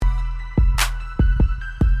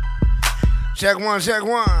Check one.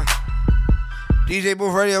 DJ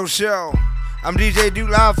Booth Radio Show. I'm DJ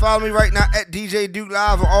Duke Live. Follow me right now at DJ Duke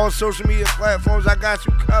Live on all social media platforms. I got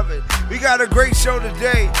you covered. We got a great show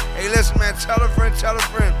today. Hey, listen, man. Tell a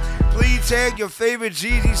friend. Please tag your favorite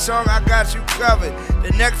Jeezy song. I got you covered.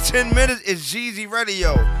 The next 10 minutes is Jeezy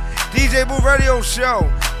Radio. DJ Booth Radio Show.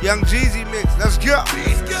 Young Jeezy mix. Let's go.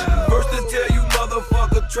 First to tell you,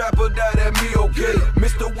 motherfucker, trapper, die that me okay.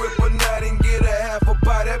 Mr. Whipper, not and get a half a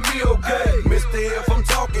pie, that me okay. Mr. If I'm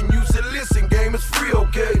talking, you should listen, game is free,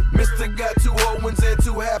 okay. Mr. Got 2 old ones and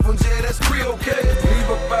 2 half ones, yeah, that's free, okay. Leave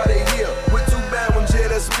up out of here with 2 bad ones, yeah,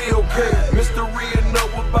 that's me, okay. Mr. Rhea know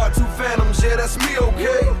about 2 phantoms, yeah, that's me,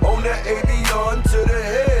 okay. On that ADR to the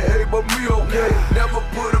head, hey, but me, okay. Never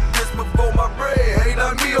put a bitch before my bread, hey,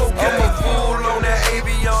 not me, okay. I'm a fool on that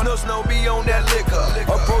Avion, no be on that liquor.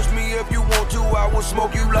 Approach me if you want to, I will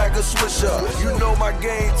smoke you like a swisher. You know my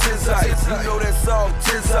game, tis hot. You know that song,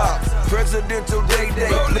 tis hot. Presidential day,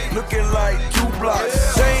 looking like 2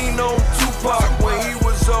 blocks. Chain on Tupac when he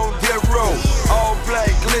was on death row. All black,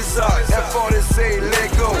 glitz out. That 40 say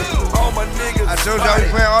let go. All my niggas, I told y'all we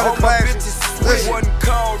playing all the classics. Listen. Wasn't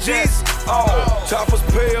called that. Oh, choppers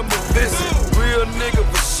pay him a visit. Real nigga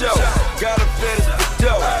for sure. Got a fetish for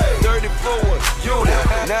dough. 34 unit,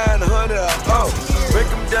 900 a break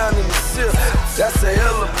them down in the sip. That's a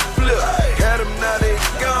hell of a flip. Had them, now they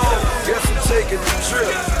gone. Guess I'm taking the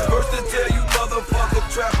trip. First to tell you, motherfucker,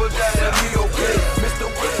 trapper, that me okay. Mr.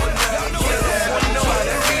 Whipper, now you know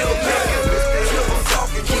that me okay. Mr. If I'm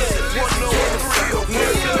talking, you should listen, yeah, it's real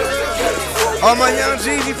okay. All my young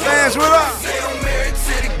Jeezy fans, what up? I'm married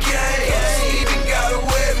to the game. She even got a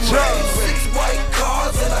wedding ring. 6 white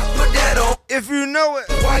cars and I put that on. If you know it.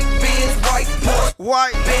 White Benz, white Porsche,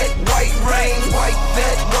 White bed, white range, white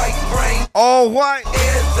vet, white brain. All white.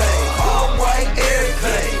 Everything, all white,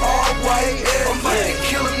 everything, all white, everything. I'm about to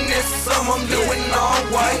kill him this summer, I'm doing all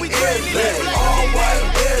white, everything, all white,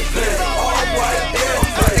 everything, all white, everything.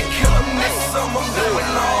 I'm about to kill him this summer, I'm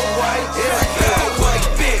doing all white, everything.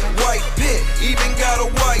 White bit, even got a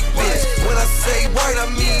white bitch. When I say white, I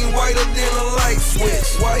mean whiter than a light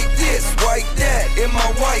switch. White this, white that, in my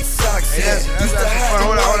white socks. Hey, that's Used to have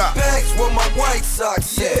hold white on. bags with my white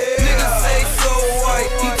socks. Yeah. Niggas say so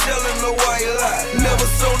white, he tellin' the white lie. Never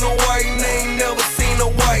saw no white name, never seen a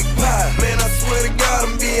white pie. Man, I swear to God,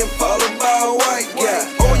 I'm being followed by a white guy.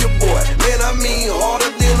 On your boy, man, I mean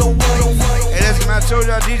harder than a white. Hey, listen, I told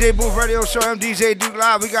y'all DJ Booth Radio Show. I'm DJ Duke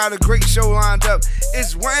Live. We got a great show lined up.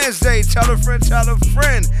 It's Wednesday. Tell a friend.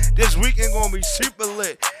 This weekend gonna be super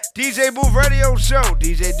lit. DJ Booth Radio Show.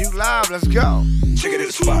 DJ Duke Live. Let's go. Check it at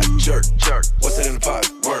the spot, jerk. What's it in the pot?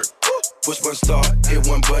 Work. Push button start, hit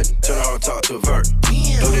one button, turn the hard talk to a vert.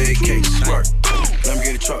 Throw the AK, squirt. Let me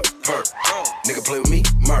get a truck, perk. Nigga play with me,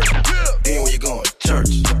 murk. Then where you going?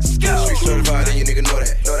 Church. Street certified, and you nigga know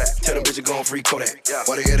that. Tell them bitches gon' free Kodak.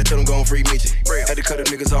 Why they had to tell them gon' free Meechie? Had to cut them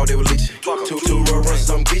niggas all, they were leeching. Two roll runs,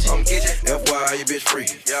 I'm geeching. FYI, you bitch free.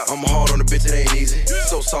 I'm hard on the bitch, it ain't easy.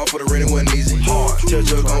 So soft for the rent, it wasn't easy. Tell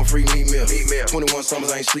Jug gon' free meat meal. 21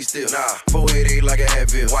 summers, I ain't sleep still. 488 like a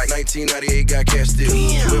Advil. 1998 got cash still.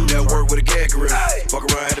 Whip that work with a gag grill. Fuck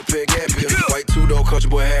around, had to pay a gas bill. White 2-door, country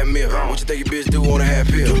boy, half meal. What you think your bitch do on a half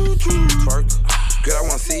pill? Twerk. Girl, I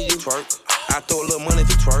wanna see you twerk. I throw a little money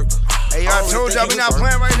to twerk. Hey, y'all told y'all we not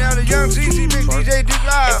playing right now. The Young Jeezy Big DJ Duke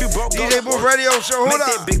Live. DJ Booth Radio Show. Hold Make up.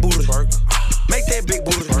 that big booty twerk. Make that big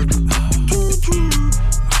booty twerk.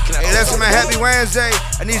 Hey, listen, man. Happy Wednesday.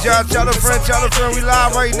 I need y'all to tell a friend. We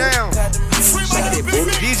live right now.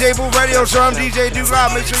 DJ Booth Radio Show. I'm DJ Duke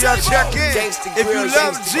Live. Make sure y'all check in. If you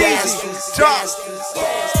love Jeezy, talk.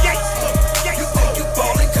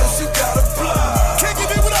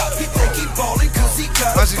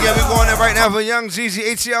 Once again, we going in right now for Young Jeezy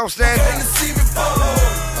ATL stand.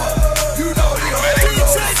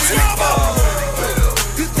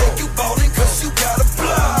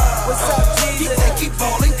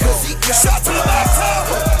 Shot to the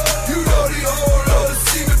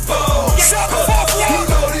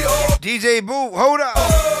DJ Boo, hold up.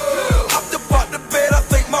 Hopped up out the bed, I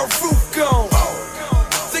think my roof gone.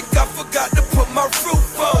 Think I forgot to put my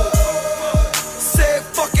roof on. Said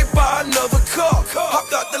fuck it, buy another car.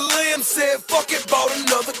 Hopped out the limb, said fuck it, bought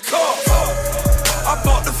another car. I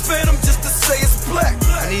bought the Phantom just to say it's black.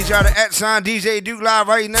 I need y'all to @ DJ Duke Live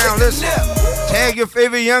right now. Listen. Tag your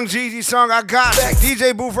favorite Young Jeezy song. I got it.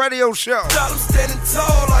 DJ Booth Radio Show. I'm standing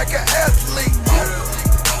tall like an athlete.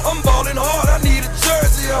 I'm ballin' hard, I need a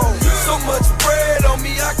jersey on. So much bread on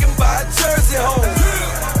me, I can buy a jersey home.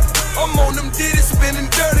 I'm on them ditties spending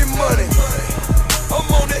dirty money. I'm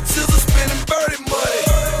on that chisel spending birdie money.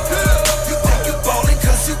 You think you ballin'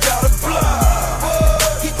 cause you got a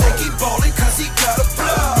block. He think he ballin' cause he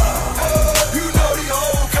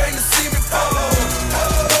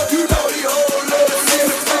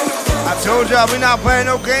y'all, we not playing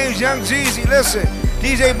no games. Young Jeezy, listen.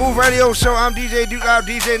 DJ Booth Radio Show. I'm DJ Duke Live,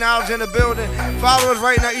 DJ Knowledge in the building. Follow us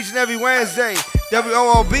right now each and every Wednesday.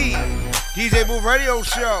 WOOB, DJ Booth Radio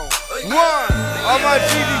Show. One, all my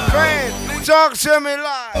Jeezy fans, talk to me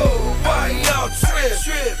live. Oh, why y'all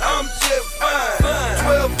trip? I'm just fine.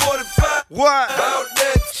 12:45. What? About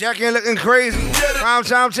that. Check in looking crazy. Prime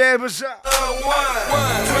time Chad, what's up?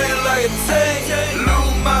 Wine. Train like a tank.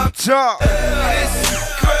 Lose my Talk. This is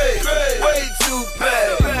crazy. Way too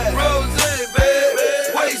bad. Rose,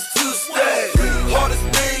 baby. Waist too stacked. Hardest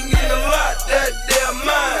thing in the lot, that damn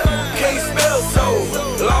mind. Can't spell so.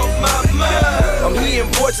 Lost my mind. I'm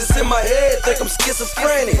hearing voices in my head, think I'm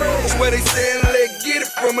schizophrenic. That's where they saying let's get it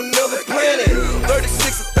from another planet.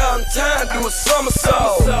 36,000 times, do a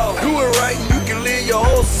somersault. Do it right and you can live your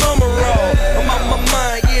whole summer off. I'm on my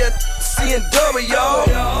mind, yeah, seeing double, y'all.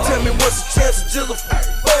 Tell me what's the chance of just a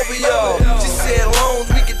both of y'all. She said long as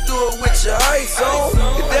we can do it with your ice on.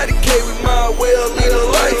 If that the case, we might well leave the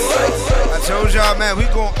lights on. I told y'all, man, we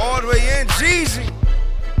going all the way in. Jeezy.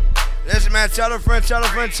 Listen, man, tell a friend,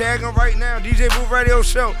 tag him right now. DJ Booth Radio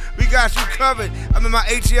Show, we got you covered. I'm in my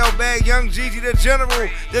ATL bag, Young Jeezy, the general,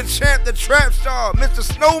 the champ, the trap star, Mr.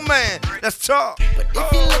 Snowman. Let's talk. But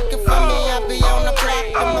if you're looking for me, I'll be on the block.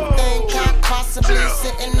 I'm a thing cock, possibly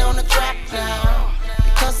sitting on the trap now.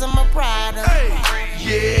 Because I'm a rider. Yeah.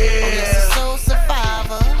 Oh, yes, a soul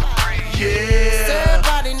survivor. Yeah. So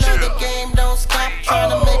everybody know the game don't stop. Trying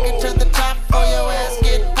to make it to the top or your ass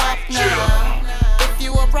get popped now. If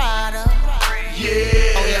you a rider.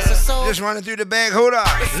 Yeah. Oh, yes, a soul. Just running through the bag, hold up.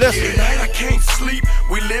 Listen. Tonight I can't sleep,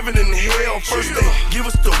 we living in hell. First they give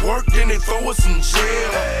us the work, then they throw us in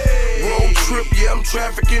jail. Road trip, yeah, I'm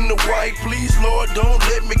trafficking the white. Please, Lord, don't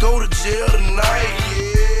let me go to jail tonight.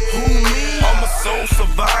 Who me? I'm a soul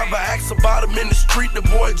survivor. Ask about him in the street, the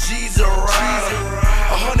boy G's a rider.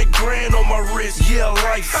 100 grand on my wrist, yeah,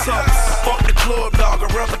 life sucks. Fuck the club dog,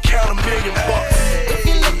 I'd rather count $1 million. If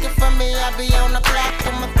you're looking for me, I'll be on the block.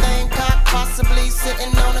 I'm a thing cock, possibly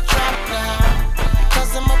sitting on a trap now.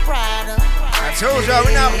 Because I'm a rider. I told y'all,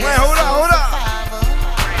 we not playing, hold up.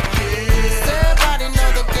 Everybody know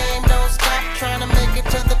the game don't stop. Trying to make it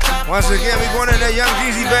to the top. Once again, we going in that Young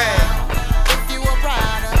Jeezy bag. If you a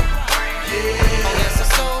rider. Oh, yes, a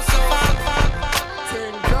soul survivor.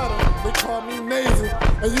 Team Gutter, they call me Amazing.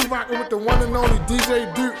 And you rockin' with the one and only DJ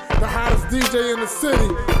Duke, the hottest DJ in the city.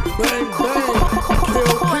 Bang, bang, kill,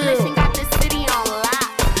 kill. Got this city on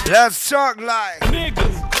lock. Let's talk like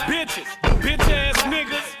Niggas, bitches, bitch ass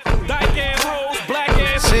niggas, dyke ass hoes, black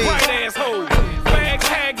ass, See. white ass hoes, fags,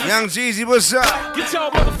 haggies. Young Jeezy, what's up? Get your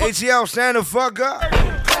motherfucking ATL, stand the fuck up.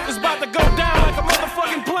 It's about to go down like a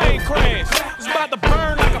motherfucking plane crash. It's about to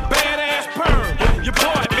burn like a badass perm. Your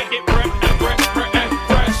boy, make it fresh.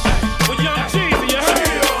 Well, Young Jeezy, you heard?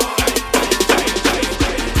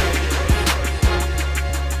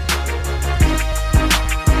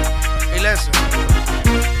 Hey, listen.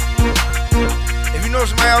 If you know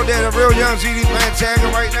somebody out there, the real Young Jeezy fan, tag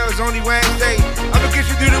him right now. It's only Wednesday. I'm gonna get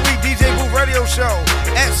you through the week. DJ Booth Radio Show.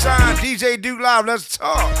 @ DJ Duke Live. Let's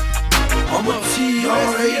talk. I'm a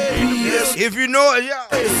T-R-A-P-S. If you know it, yeah.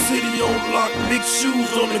 The city on lock, big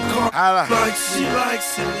shoes on the car. Holla. Like she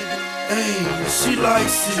likes it. Hey, she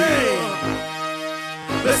likes it.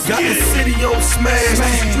 Let's got the city on smash. The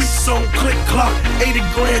streets on click clock. 80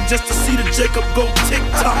 grand just to see the Jacob go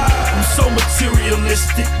TikTok. I'm so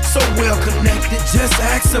materialistic, so well connected. Just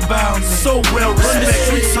ask about me. So well respected. Run the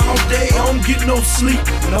streets all day, I don't get no sleep.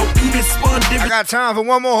 No eating spun I got time for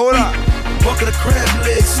one more. Hold up. Bucket of crab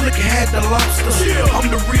legs, Slicker had the lobster. I'm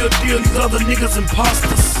the real deal, these other niggas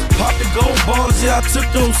imposters. Pop the gold bars, yeah, I took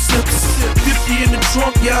those sips. 50 in the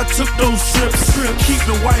trunk, yeah, I took those trips. Keep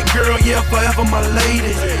the white girl, yeah, forever my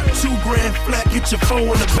lady. 2 grand flat, get your phone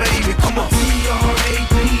and a baby. Come on.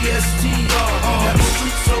 T-R-A-P-S-T-R. Got the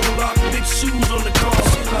streets on lock, big shoes on the car.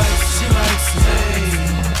 She likes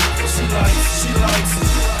it. She likes it.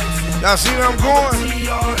 Y'all see where I'm going?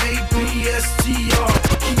 T-R-A-P-S-T-R.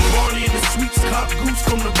 Keep Barney in the sweets, cop goose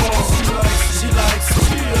from the bar. She likes it.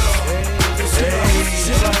 She likes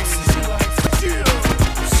it.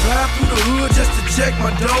 Slide through the hood just to check my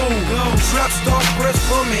dough. Trap star press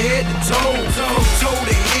from head to toe. Toe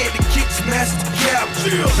to head, the kicks match the cap.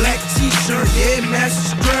 Black t-shirt, yeah, match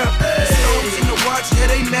the strap. Stones in the watch, yeah,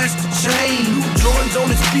 they match the chain. New Jordans on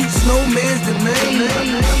his feet, Snowman's the name.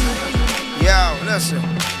 Yo, listen.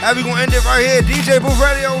 How we gonna end it right here? DJ Booth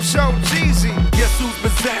Radio Show, Jeezy. Guess who's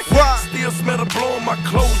berserk? What? Still smell the blow on my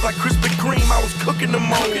clothes like Krispy Kreme. I was cooking the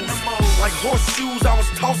moles. Like horseshoes, I was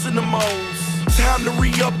tossing the moles. Time to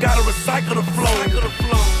re-up, gotta recycle the flow.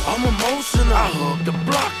 I'm emotional, I hug the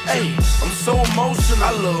block, ayy. I'm so emotional,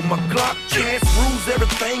 I love my Glock. Chance rules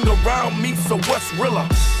everything around me, so what's realer?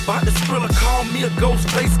 Bout this thriller, call me a ghost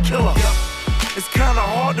face killer. It's kinda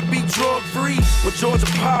hard to be drug free, but Georgia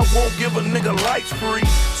Power won't give a nigga lights free.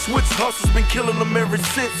 Switch hustles been killing them ever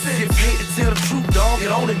since. Get paid to tell the truth, dog, it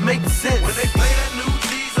only makes sense. When they play that new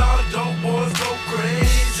cheese, all the dope boys go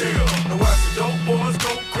crazy. Now watch the dope boys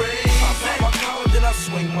go crazy. I pop my collar, then I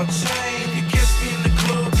swing my chain. You catch me in the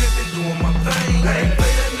club, been doing my thing. When they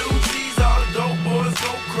play that new cheese, all the dope boys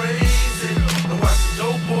go crazy. Now watch the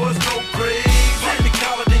dope boys go crazy. Pop the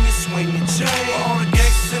collar, then you swing your chain. All the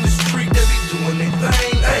gangsters in the street, they be doing their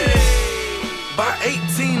thing. Hey. By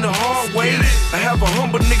 18 the hard way, I have a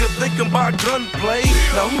humble nigga thinking about gunplay.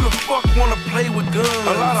 Now who the fuck wanna play with guns?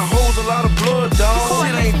 A lot of hoes, a lot of blood, dog.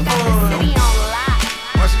 Shit ain't fun.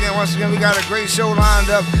 Once again, we got a great show lined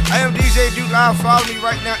up. I am DJ Duke Live. Follow me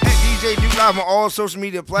right now at DJ Duke Live on all social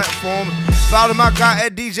media platforms. Follow my guy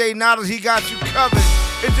at DJ Noddles. He got you covered.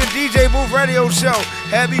 It's the DJ Booth Radio Show.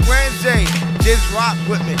 Happy Wednesday. Just rock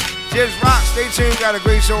with me. Just rock. Stay tuned. Got a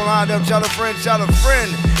great show lined up. Tell a friend. Tell a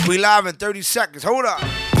friend. We live in 30 seconds. Hold up.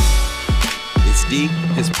 It's D,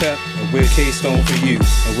 it's Pep, and we're K-Stone for you.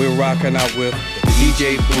 And we're rocking out with the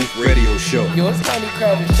DJ Booth Radio Show. Yo, it's Tony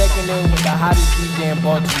Kravitz checking in with the hottest DJ in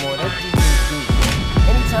Baltimore. That's DJ Duke.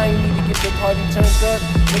 Anytime you need to get your party turned up,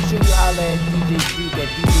 make sure you holler at DJ Duke at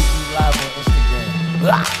DJ Duke Live on Instagram.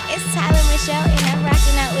 It's Tyler Michelle, and I'm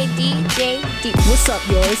rocking out with DJ Duke. What's up,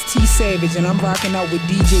 y'all? It's T Savage, and I'm rocking out with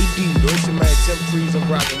DJ Duke. Yo, it's your man Tim Freeze. I'm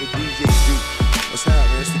rocking with DJ Duke. What's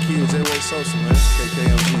happening? It's the kid, J-Way Sosa, man.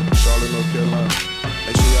 KKMG, Charlotte, North Carolina.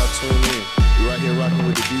 Make sure y'all tune in. We right here rocking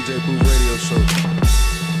with the DJ Booth Radio Show.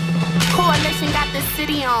 Coalition got the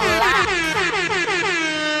city on lock.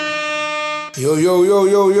 Yo.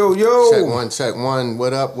 Check one.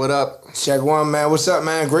 What up? Check one, man. What's up,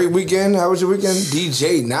 man? Great weekend. How was your weekend?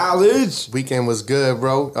 DJ Knowledge. Weekend was good,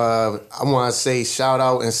 bro. I want to say shout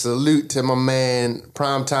out and salute to my man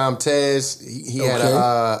Primetime Tez. He had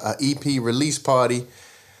a EP release party,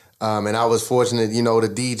 and I was fortunate, the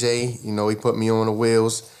DJ, he put me on the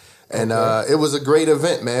wheels. And it was a great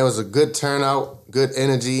event, man. It was a good turnout, good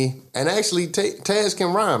energy. And actually, Tez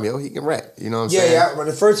can rhyme, yo. He can rap. You know what I'm saying? Yeah. But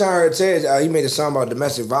the first time I heard Tez, he made a song about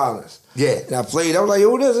domestic violence. Yeah. And I played. I was like, yo,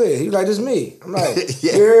 what is it? He was like, this is me. I'm like,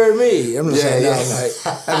 You heard me. I'm just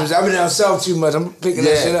saying, I've been down south too much. I'm picking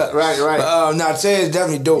that shit up. Right. But Tez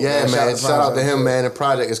definitely dope. Yeah, man. Shout out to him, man. The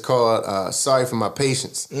project is called Sorry for My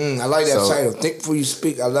Patience. I like that title. Think Before You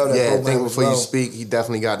Speak. I love that program. Yeah, Think Before You Speak. He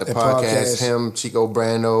definitely got the podcast. Him, Chico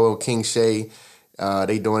Brando, King Shay.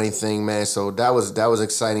 They doing anything, man. So that was an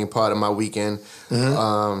exciting part of my weekend.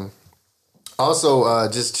 Mm-hmm. Also,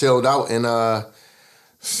 just chilled out and I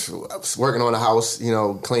was working on the house,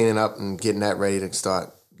 cleaning up and getting that ready to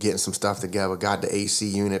start getting some stuff together. Got the AC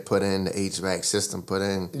unit put in, the HVAC system put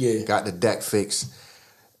in. Yeah. Got the deck fixed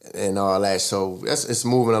and all that. So it's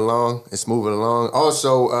moving along.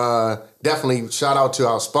 Also, definitely shout out to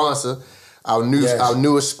our sponsor, our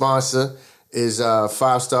newest sponsor. Is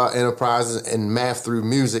 5 Star Enterprises and Math Through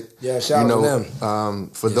Music. Yeah, shout out to them.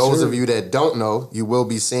 For those of you that don't know, you will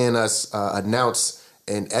be seeing us announce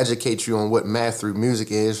and educate you on what Math Through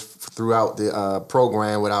Music is throughout the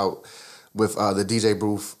program with the DJ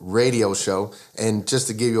Booth Radio Show. And just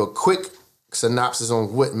to give you a quick synopsis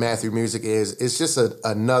on what Math Through Music is, it's just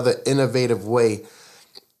another innovative way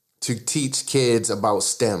to teach kids about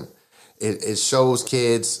STEM. It shows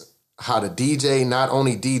kids how to DJ, not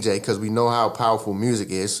only DJ, because we know how powerful music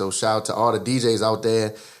is. So shout out to all the DJs out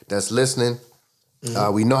there that's listening.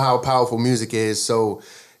 Mm-hmm. We know how powerful music is. So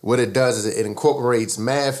what it does is it incorporates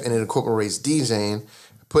math and it incorporates DJing,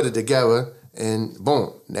 put it together, and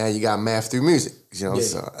boom, now you got Math Through Music.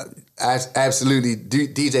 So absolutely,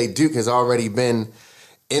 DJ Duke has already been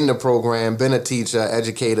in the program, been a teacher,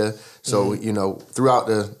 educator. So, throughout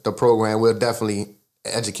the program, we'll definitely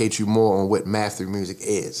educate you more on what Math Through Music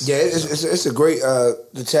is. Yeah, it's a great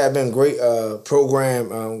the tap in, great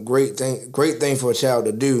program, great thing for a child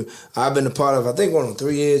to do. I've been a part of, I think, going on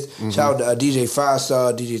 3 years. Mm-hmm. Shout out to DJ 5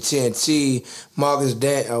 Star, DJ TNT, Marcus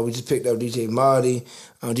Dan. We just picked up DJ Marty,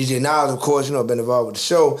 DJ Niles, of course. Been involved with the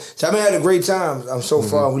show. So I've been having a great time so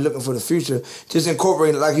far. We're looking for the future. Just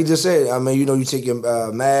incorporating, like you just said. I mean, you take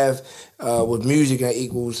your math with music and that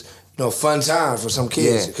equals fun times for some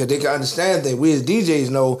kids because they can understand things. We as DJs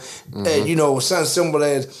know, something simple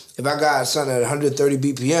as if I got something at 130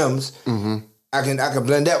 BPMs, I can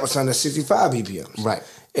blend that with something at 65 BPMs. Right.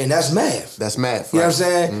 And that's math. That's math. You know right. what I'm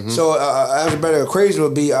saying? Mm-hmm. So algebraic equation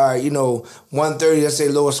would be, all right, 130, let's say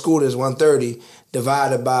lower school is 130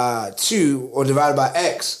 divided by 2 or divided by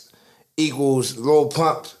X equals lower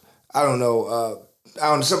pump, I don't know,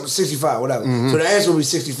 65, whatever. Mm-hmm. So the answer would be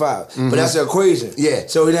 65. But that's the equation. Yeah.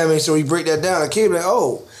 So you know what I mean? So we break that down. A kid be like,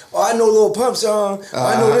 oh, I know Lil Pump song.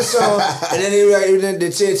 I know this song. And then the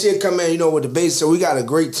Ted come in, with the bass. So we got a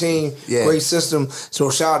great team, great system. So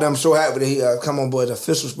shout out to him. I'm so happy that he come on board as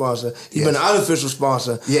official sponsor. He's been an unofficial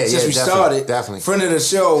sponsor since we started. Definitely. Friend of the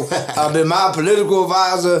show. Been my political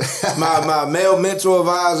advisor, my male mentor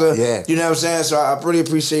advisor. Yeah. You know what I'm saying? So I really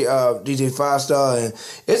appreciate DJ 5-Star. And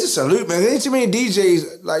it's a salute, man. There ain't too many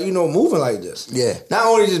DJs moving like this. Yeah. Not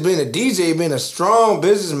only just being a DJ, being a strong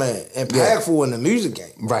businessman, impactful in the music game.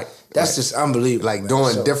 Right. That's just unbelievable. Like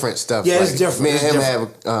doing different stuff. Yeah, it's different. Me and him have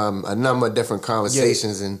a number of different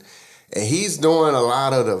conversations, and he's doing a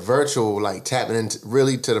lot of the virtual, like tapping into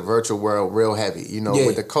really to the virtual world real heavy,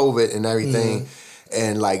 with the COVID and everything,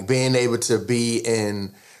 and like being able to be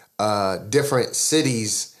in different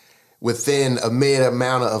cities within a mid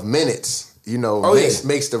amount of minutes,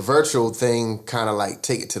 makes the virtual thing kind of like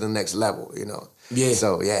take it to the next level, Yeah.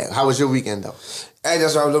 So, how was your weekend, though? Hey,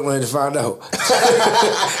 that's what I was looking at to find out.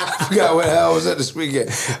 I forgot where the hell I was at this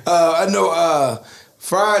weekend. I know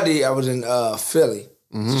Friday I was in Philly.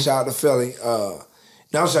 Mm-hmm. Shout out to Philly.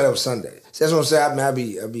 No, I'm sorry, that was Sunday. So that's what I'm saying.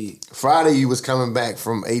 I be Friday you was coming back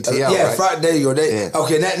from ATL, yeah, right? Friday, there you go.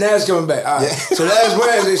 Okay, now it's coming back. All right. So last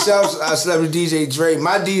Wednesday, shout out celebrity DJ Dre.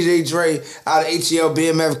 My DJ Dre out of ATL,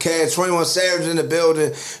 BMF Cash, 21 Savage in the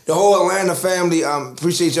building. The whole Atlanta family,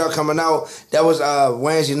 appreciate y'all coming out. That was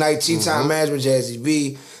Wednesday night, Tea Time Management, Jazzy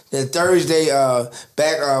B. Then Thursday,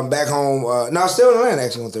 back home. No, still in Atlanta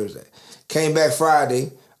actually on Thursday. Came back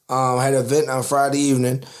Friday. Had an event on Friday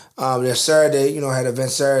evening. Then Saturday, had an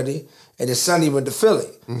event Saturday. And then Sunday went to Philly.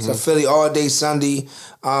 Mm-hmm. So Philly all day Sunday.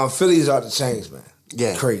 Philly's out to change, man.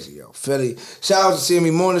 Yeah. Crazy, yo. Philly. Shout out to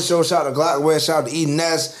CME Morning Show. Shout out to Glockware. Shout out to Eden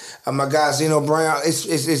Ness. My guy Zeno Brown. It's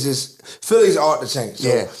just Philly's out to change.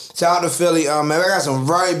 So shout out to Philly. Man, I got some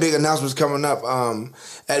very big announcements coming up.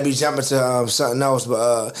 I'd be jumping to something else.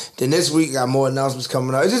 But then this week, got more announcements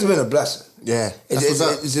coming up. It's just been a blessing. Yeah.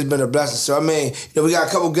 It's just been a blessing. So, I mean, we got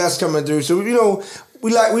a couple guests coming through. So,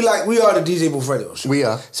 we are the DJ Booth Radio Show. We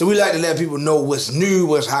are. So we like to let people know what's new,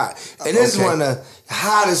 what's hot. And this is one of the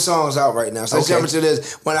hottest songs out right now. So let's jump into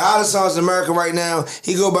this. One of the hottest songs in America right now.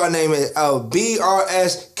 He go by the name of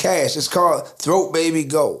BRS Cash. It's called Throat Baby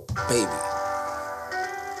Go. Baby.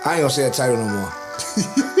 I ain't gonna say that title no more.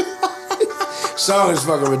 Song is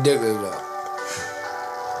fucking ridiculous though.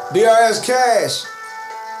 BRS Cash.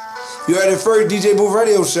 You heard it first, DJ Booth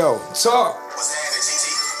Radio Show. Talk.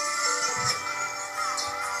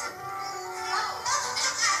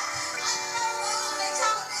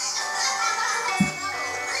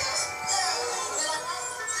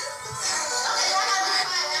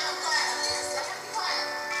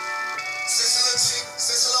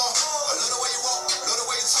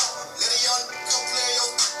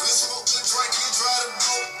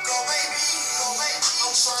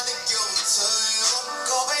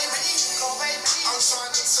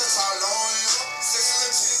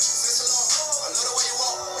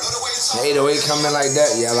 Coming like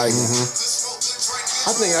that, yeah, I like it.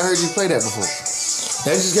 I think I heard you play that before.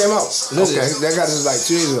 That just came out. That got this like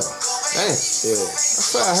 2 years ago. Dang. Yeah. I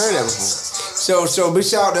thought I heard that before. So big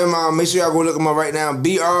shout out to them. Make sure y'all go look them up right now.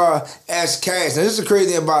 BRS Cash. Now this is the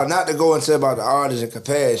crazy thing about it, not to go into about the artists and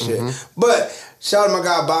compare shit. But shout out to my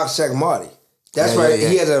guy Box Check Marty. That's right. Yeah.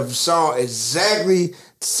 He has a song exactly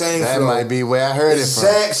the same flow. That might be where I heard it from.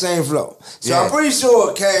 Exact same flow. So I'm pretty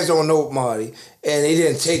sure Cash don't know Marty and he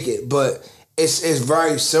didn't take it, but it's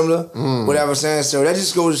very similar, whatever I'm saying. So that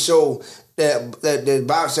just goes to show that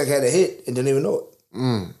Box Check had a hit and didn't even know it. You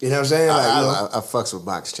know what I'm saying? I fucks with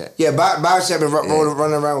Box Check. Yeah, Box Check been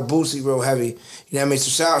running around with Boosie real heavy. You know what I mean?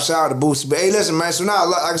 So shout out to Boosie. But hey, listen, man. So now,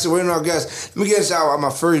 like I said, we're in our guests. Let me get this out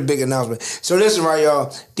my first big announcement. So listen, right,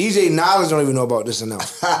 y'all. DJ Knowledge don't even know about this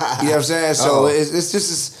announcement. You know what I'm saying? So it's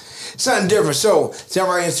just something different. So jump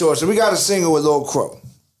right into it. So we got a single with Lil Crow,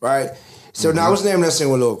 right? So now, what's the name of that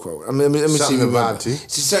single with Lil Crow? I mean, let me see. Something to vibe to.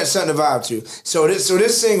 Something to vibe to. So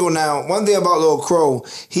this single now, one thing about Lil Crow,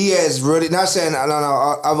 he has really, not saying I don't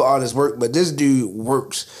know other artists work, but this dude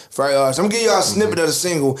works very hard. So I'm gonna give y'all a snippet of the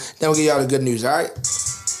single, then we'll give y'all the good news, all right?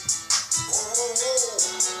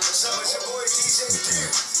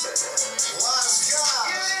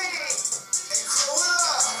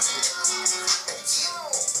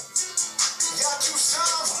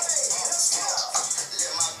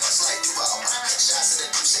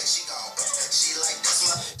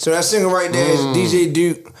 So that single right there is DJ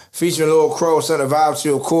Duke featuring Lil Crow, Son of Vibe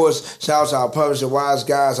 2, of course. Shout out to our publisher, Wise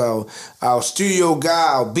Guys, our studio guy,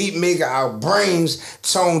 our beat maker, our brains,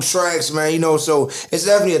 Tone Tracks, man. You know, so it's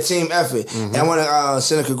definitely a team effort. And I want to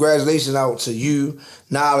send a congratulations out to you,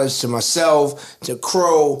 Knowledge, to myself, to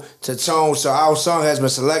Crow, to Tone. So our song has been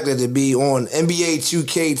selected to be on NBA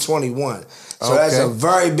 2K21. So that's a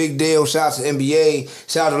very big deal. Shout out to NBA.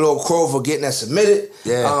 Shout out to Lil Crow for getting that submitted.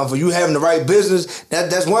 Yeah. For you having the right business.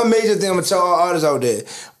 That's one major thing I'm going to tell all artists out there.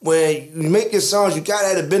 When you make your songs, you got to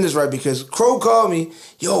have the business right, because Crow called me,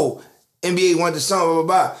 yo, NBA want the song, blah,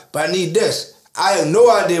 blah, blah, but I need this. I have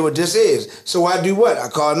no idea what this is. So I do what? I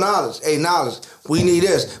call Knowledge. Hey, Knowledge, we need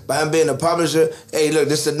this. By him being a publisher, hey, look,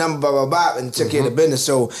 this is the number, blah, blah, blah, and take care of the business.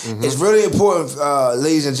 So it's really important,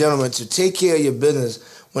 ladies and gentlemen, to take care of your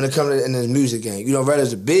business when it comes to in the music game. You know, whether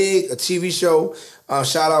it's a TV show,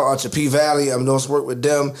 shout out to P Valley. I'm doing some work with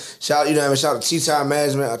them. Shout out to T-Time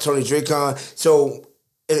Management, Tony Dracon. So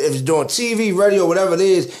if you're doing TV, radio, whatever it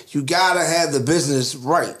is, you gotta have the business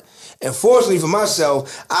right. And fortunately for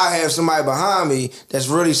myself, I have somebody behind me that's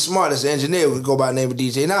really smart, that's an engineer who go by the name of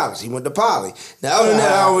DJ Knowledge. He went to Poly. Now, other than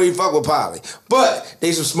that, I don't really fuck with Poly. But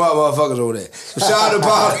they some smart motherfuckers over there. So shout out to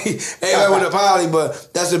Poly. Everybody went to Poly,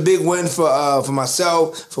 but that's a big win for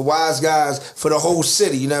myself, for Wise Guys, for the whole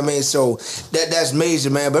city, you know what I mean? So that's major,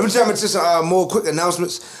 man. But let me tell you some more quick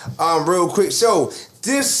announcements real quick. So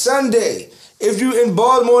this Sunday, if you in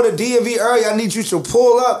Baltimore, the DMV area, I need you to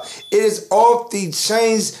pull up. It is off the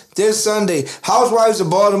chains this Sunday. Housewives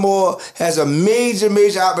of Baltimore has a major,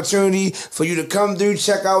 major opportunity for you to come through,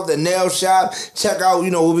 check out the nail shop, check out,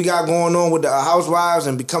 what we got going on with the Housewives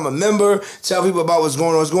and become a member. Tell people about what's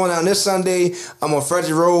going on. What's going on this Sunday? I'm on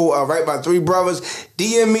Frederick Road, right by Three Brothers.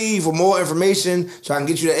 DM me for more information so I can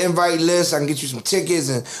get you the invite list. I can get you some tickets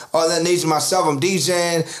and all that nature. Myself, I'm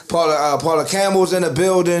DJing. Paula Campbell's in the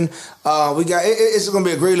building. It's going to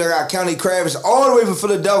be a great look. County Kravitz all the way from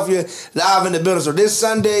Philadelphia, live in the building. So this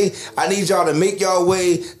Sunday, I need y'all to make y'all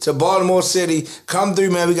way to Baltimore City. Come through,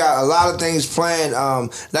 man. We got a lot of things planned.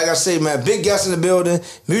 Like I say, man, big guests in the building.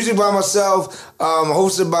 Music by myself,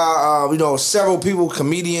 hosted by several people,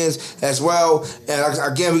 comedians as well.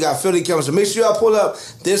 And again, we got Philly coming. So make sure y'all pull up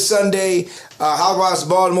this Sunday. Housewives of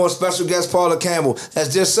Baltimore, special guest Paula Campbell.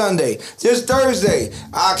 That's this Sunday. This Thursday,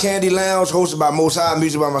 Our Candy Lounge, hosted by Most High,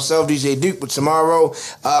 music by myself, DJ Duke. But tomorrow,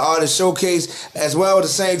 artist showcase as well at the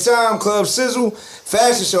same time. Club Sizzle,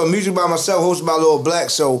 fashion show, music by myself, hosted by Lil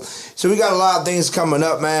Black. So we got a lot of things coming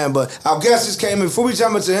up, man. But our guest just came in. Before we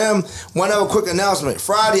jump into him, one other quick announcement.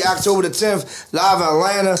 Friday, October the 10th, live in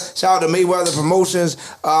Atlanta. Shout out to Mayweather Promotions.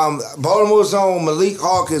 Baltimore's own Malik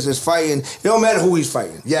Hawkins is fighting. It don't matter who he's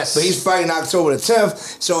fighting. Yes. But he's fighting October the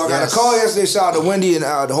 10th. So I got a call yesterday. Shout out to Wendy and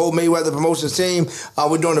the whole Mayweather Promotions team.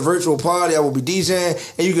 We're doing a virtual party. I will be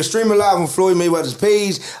DJing. And you can stream it live on Floyd Mayweather's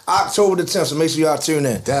page, October the 10th. So make sure y'all tune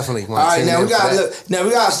in. Definitely. All right, now we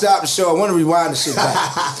got to stop the show. I want to rewind the shit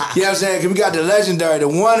back. You know what I'm saying? Because we got the legendary, the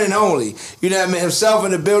one and only, you know what I mean, himself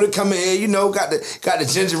in the building coming in, got the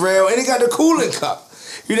ginger ale, and he got the cooling cup.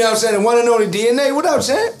 You know what I'm saying? The one and only DNA. What up,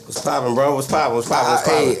 Chad? What's poppin', bro? What's poppin'?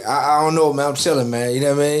 Hey, I don't know, man. I'm chilling, man. You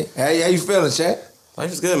know what I mean? How you feeling, Chad?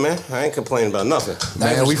 Life is good, man. I ain't complaining about nothing.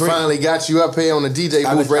 Man, we finally got you up here on the DJ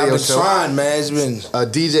Booth Radio Show. I've been trying, man. It's been a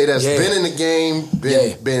DJ that's been in the game,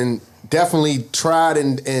 been definitely tried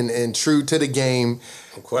and true to the game.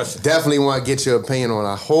 No question. Definitely want to get your opinion on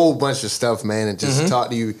a whole bunch of stuff, man, and just talk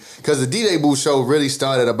to you. Because the DJ Booth Show really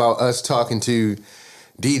started about us talking to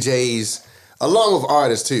DJs, along with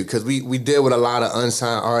artists, too. Because we deal with a lot of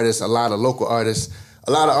unsigned artists, a lot of local artists,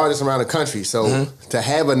 a lot of artists around the country. So to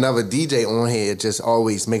have another DJ on here just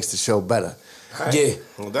always makes the show better. Right. Yeah.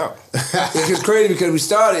 No doubt. It's crazy because we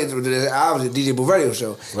started with the DJ Booth Radio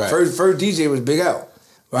Show. Right. First DJ was Big L.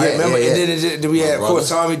 Right, remember? And then we had, of course,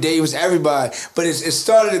 Tommy Davis, everybody. But it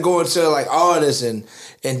started to go into like artists and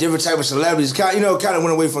different type of celebrities. Kind of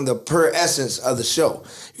went away from the pure essence of the show.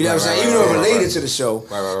 You know what I'm saying? Even though it related to the show,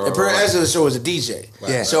 the pure essence of the show is a DJ.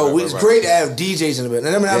 So it's great to have DJs in the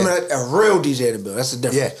building. And I'm a real DJ in the building. That's the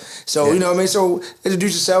difference. Yeah. So, you know what I mean? So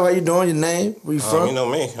introduce yourself. How you doing? Your name? Where you from? You know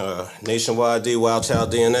me. Nationwide D,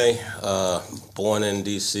 Wildchild DNA. Born in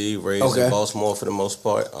D.C., raised in Baltimore for the most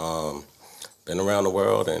part. Been around the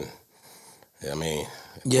world, and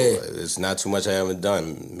it's not too much I haven't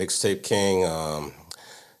done. Mixtape King,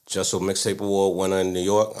 Justo Mixtape Award winner in New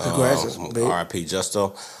York. R.I.P.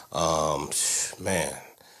 Justo. Man,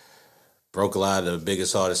 broke a lot of the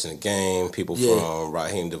biggest artists in the game. People from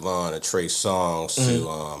Raheem Devon to Trey Songz to,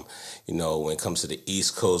 when it comes to the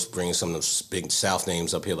East Coast, bringing some of those big South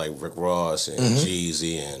names up here like Rick Ross and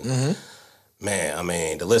Jeezy and. Man, I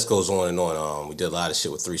mean, the list goes on and on. We did a lot of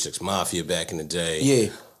shit with 3-6 Mafia back in the day.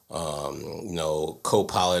 Yeah. You know,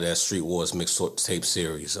 co-pilot that Street Wars mixtape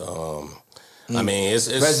series. I mean,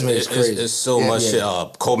 it's so much shit.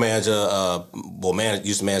 Co-manager,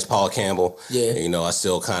 used to manage Paula Campbell. Yeah. You know, I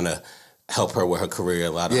still kind of help her with her career, a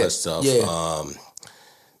lot of her stuff. Yeah.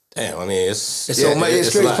 Damn, I mean, it's so much.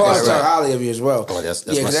 It's crazy. Paul talked highly of you as well. Oh, that's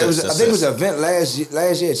I think it was an event last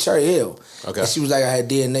year at Cherry Hill. Okay. And she was like, I had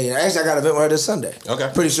DNA. Actually, I got an event with her this Sunday.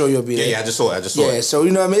 Okay. Pretty sure you'll be there. Yeah, I just saw it. Yeah, so,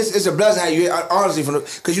 you know what I mean? It's a blessing how you, honestly,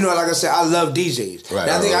 because, you know, like I said, I love DJs. Right.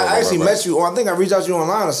 And I think I actually met you, or I think I reached out to you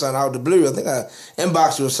online or something out of the blue. I think I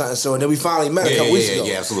inboxed you or something. So, and then we finally met a couple weeks ago.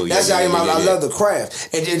 Yeah, absolutely. That's how I love the craft.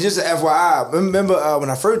 And just an FYI, remember when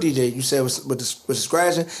I first DJed, you said with the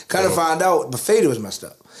scratching, kind of find out the fader was messed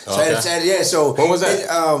up. So so when was that?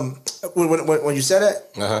 When you said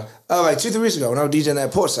that? Like 2-3 weeks ago when I was DJing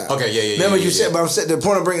at Portside. Okay, yeah. Remember you said, but the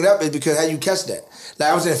point of bringing it up is because how you catch that. Like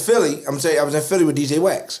I was in Philly. I'm gonna tell you, I was in Philly with DJ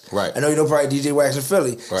Wax. Right. I know you know probably DJ Wax in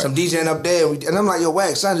Philly. Right. So I'm DJing up there, and I'm like, yo,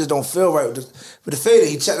 Wax, something just don't feel right with the fader.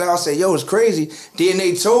 He checked it out. I said, yo, it's crazy.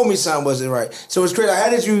 DNA told me something wasn't right. So it's crazy. How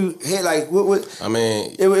did you hear like what? I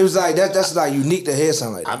mean, it was like that's like unique to hear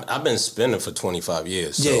something like that. I've been spinning for 25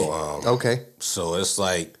 years. So, okay. So it's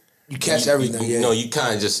like. You catch everything. You know, you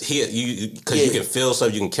kind of just hear because you can feel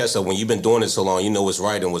stuff. You can catch stuff when you've been doing it so long. You know what's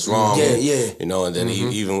right and what's wrong. Yeah. You know, and then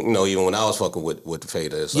even when I was fucking with the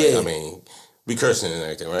fader, it's like I mean, we cursing and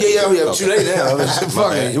everything, right? Yeah. Okay. Too late now.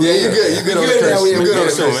 Fucking. Yeah, you good. You good on the curse. You good on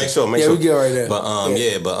the curse. Make sure. Yeah, we good right there.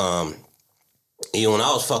 But you know, when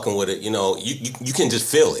I was fucking with it, you know, you can just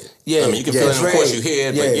feel it. Yeah, I mean, you can feel it. Of course, you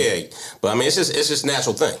hear it, but I mean, it's just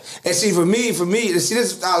natural thing. And see, for me,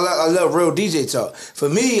 this I love real DJ talk. For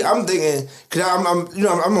me, I'm thinking because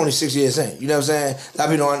I'm only 6 years in. You know what I'm saying? A lot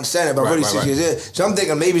of people don't understand it, but I'm really 6 years in. So I'm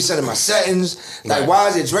thinking maybe something in my settings, like why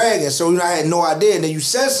is it dragging? So I had no idea. And then you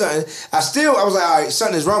said something. I was like, all right,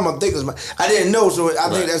 something is wrong. I'm thinking, I didn't know. So I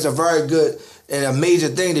think that's a very good. And a major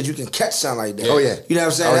thing that you can catch something like that. Oh yeah, you know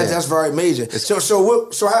what I'm saying? That's very major. So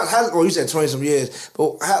how? Well, you said 20 some years,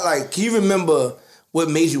 but how? Like, can you remember what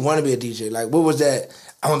made you want to be a DJ? Like, what was that?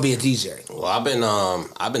 I want to be a DJ. Well, I've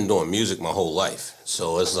been doing music my whole life.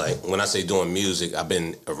 So it's like when I say doing music, I've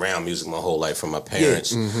been around music my whole life from my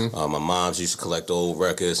parents. My moms used to collect old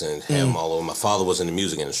records and have them all over. My father was in the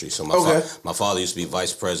music industry, so my father used to be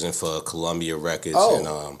vice president for Columbia Records and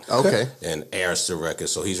Arista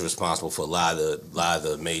Records. So he's responsible for a lot of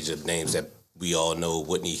the major names that we all know: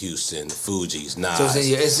 Whitney Houston, Fugees, Nas. So it's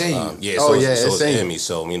in you. It's in me.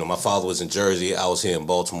 So my father was in Jersey. I was here in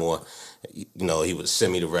Baltimore. You know, he would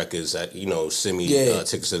send me the records. Send me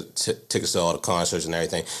tickets to all the concerts and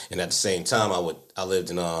everything. And at the same time, I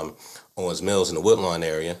lived in Owens Mills in the Woodlawn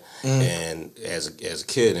area, and as a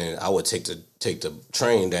kid, and I would take the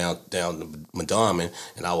train down to Madonna,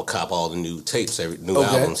 and I would cop all the new tapes,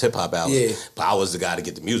 albums, hip hop albums. Yeah. But I was the guy to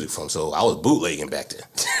get the music from, so I was bootlegging back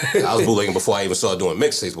then. I was bootlegging before I even started doing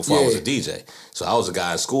mixtapes. Before I was a DJ, so I was a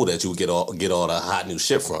guy in school that you would get all the hot new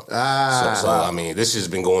shit from. So I mean, this has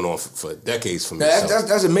been going on for decades for me.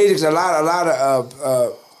 That's amazing. Cause a lot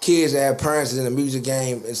of kids that have parents in the music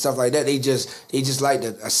game and stuff like that, they just like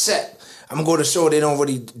a set. I'm gonna go to the show, they don't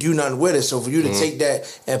really do nothing with it. So for you to take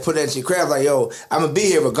that and put that into your craft, like, yo, I'm gonna be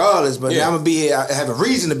here regardless, but now I'm gonna be here, I have a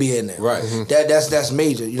reason to be here now. Right. That's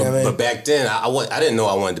major. You know what I mean? But back then I didn't know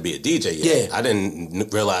I wanted to be a DJ yet. Yeah. I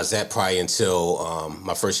didn't realize that probably until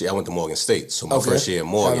my first year. I went to Morgan State. So my first year at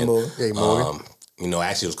Morgan. Morgan.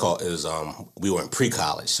 Actually we were in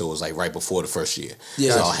pre-college, so it was like right before the first year.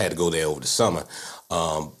 Yeah. So I had to go there over the summer.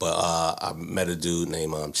 But I met a dude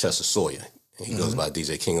named Chester Sawyer. He goes by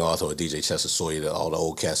DJ King Arthur or DJ Chester Sawyer. All the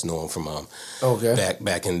old cats know him from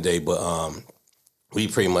back in the day. But he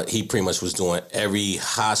pretty much was doing every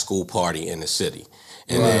high school party in the city,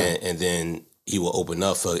 and then he would open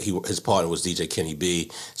up for his partner was DJ Kenny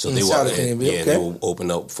B. So they would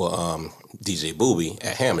open up for DJ Booby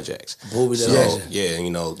at Hammerjacks.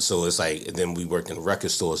 So it's like, and then we worked in record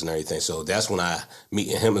stores and everything. So that's when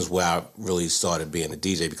meeting him is where I really started being a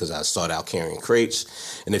DJ, because I started out carrying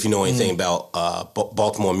crates. And if you know anything about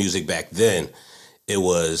Baltimore music back then, it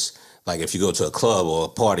was like if you go to a club or a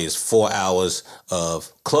party, it's 4 hours of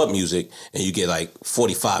club music and you get like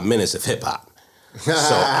 45 minutes of hip hop. So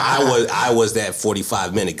I was that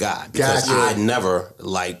 45-minute guy because I never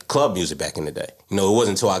liked club music back in the day. You know, it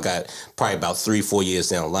wasn't until I got probably about 3-4 years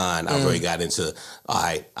down the line I really got into.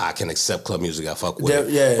 I can accept club music. I fuck with it.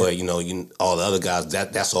 Yeah. But all the other guys,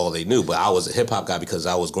 that's all they knew. But I was a hip hop guy because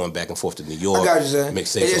I was going back and forth to New York. I got you saying.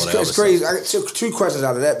 Mixtapes. It's crazy. I took 2 questions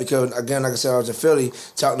out of that because again, like I said, I was in Philly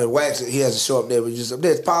talking to Wax. He has a show up there. We just up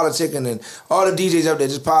there politicking and all the DJs up there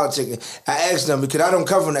just politicking. I asked them because I don't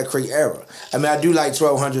come from that Crate era. I mean, I do like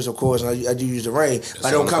 1200s, of course, and I do use the Rain, but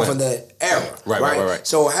I don't come from that era. Right.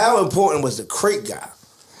 So how important was the Crate guy?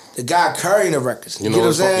 The guy carrying the records. You know what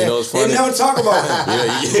I'm saying? They never talk about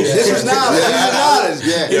him. This was knowledge.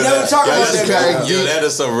 They never talk about that guy. Yo, that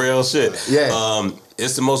is some real shit. Yeah.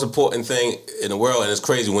 It's the most important thing in the world, and it's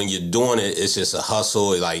crazy when you're doing it. It's just a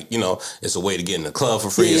hustle, it's a way to get in the club for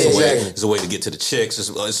free. It's a way to get to the chicks.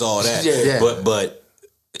 It's all that. But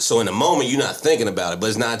so in the moment you're not thinking about it. But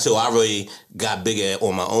it's not until I really got big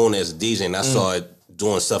on my own as a DJ, and I started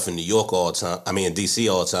doing stuff in New York all the time. I mean, in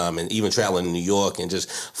DC all the time, and even traveling in New York and just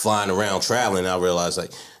flying around traveling. I realized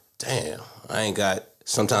damn, I ain't got.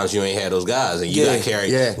 Sometimes you ain't had those guys, and you got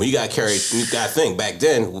carried. When you got carried, you got to think. Back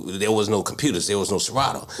then, there was no computers, there was no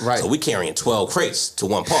Serato, so we carrying 12 crates to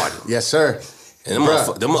one party. Yes, sir. And them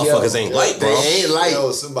motherfuckers ain't light, bro. They ain't light.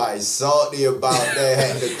 Yo, somebody salty about that,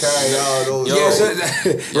 had to carry all those.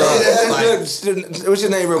 What's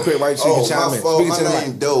your name, real quick, right? So you can chime in. My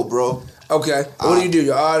name Doe, bro. Okay. What do you do?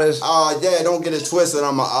 You're an artist? Yeah, don't get it twisted.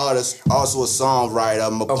 I'm an artist, also a songwriter.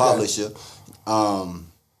 I'm a publisher.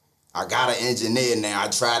 I got an engineer now. I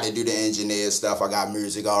try to do the engineer stuff. I got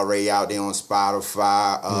music already out there on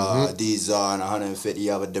Spotify, Deezer, and 150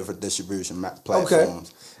 other different distribution platforms. Okay.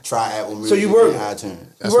 Try Apple Music. So you work? iTunes.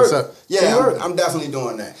 That's what's up. Yeah, I'm definitely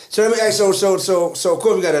doing that. So let me ask. So of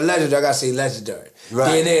course we got a legendary. I gotta say legendary.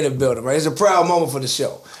 Right. DNA in the building. Right. It's a proud moment for the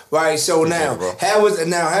show. Right. So now, how was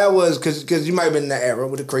because you might have been in that era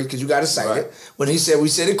with the Crates because you got excited when we said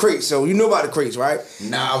the Crates. So you know about the Crates, right?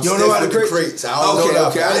 Nah, I'm you don't know about the Crates. I don't know.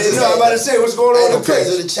 Okay. I didn't know. I'm about to say what's going on with the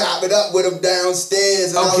Crates. To chop it up with him downstairs,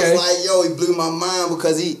 and I was like, yo, he blew my mind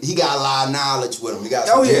because he got a lot of knowledge with him. He got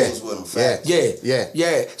some games with him.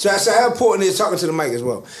 Yeah. So how important is talking to the mic as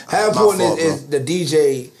well? How important is the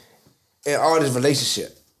DJ and artist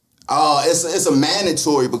relationship? It's a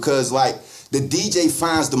mandatory because the DJ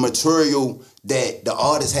finds the material that the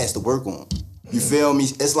artist has to work on. You feel me?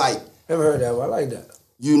 It's like never heard that one. I like that.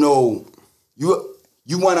 You know,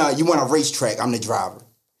 you want a racetrack. I'm the driver.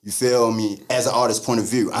 You feel me? As an artist's point of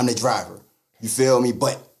view, I'm the driver. You feel me?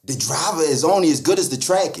 But the driver is only as good as the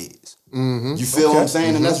track is. Mm-hmm. You feel what I'm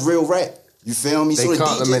saying? And that's real rap. You feel me? They so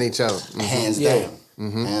compliment each other. Hands down.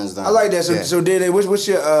 Mm-hmm. Hands down. I like that. So Dede, what's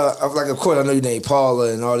your of course I know you named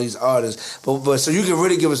Paula and all these artists, but so you can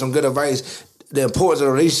really give us some good advice. The importance of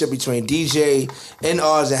the relationship between DJ and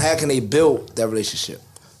artists, and how can they build that relationship?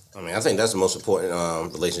 I mean, I think that's the most important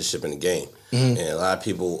relationship in the game. Mm-hmm. And a lot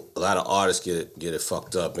of artists get it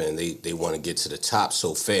fucked up, and they want to get to the top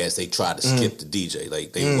so fast they try to skip the DJ.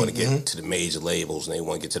 Like they want to get to the major labels and they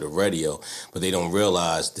want to get to the radio, but they don't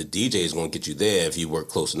realize the DJ is going to get you there if you work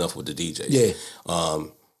close enough with the DJs. Yeah.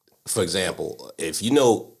 For example, if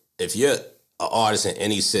you're an artist in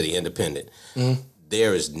any city, independent. Mm-hmm.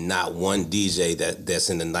 There is not one DJ that's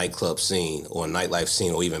in the nightclub scene or nightlife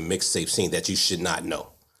scene or even mixtape scene that you should not know.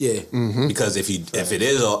 Yeah. Mm-hmm. Because if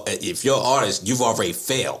you're an artist, you've already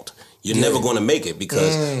failed. You're never going to make it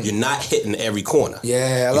because you're not hitting every corner.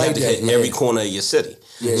 Yeah, I you like have to that. hit every corner of your city.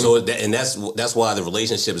 Yeah. So that's why the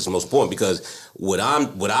relationship is the most important because what I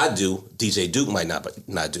do, DJ Duke might not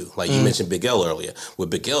do. Like you mentioned Big L earlier. What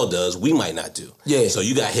Big L does, we might not do. Yeah. So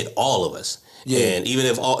you got to hit all of us. Yeah. And even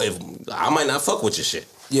if I might not fuck with your shit.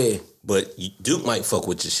 Yeah. But Duke might fuck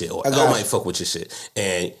with your shit or L might fuck with your shit.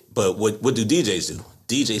 But what do DJs do?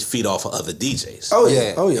 DJs feed off of other DJs. Oh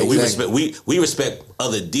yeah. And we respect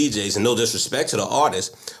other DJs, and no disrespect to the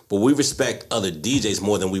artists, but we respect other DJs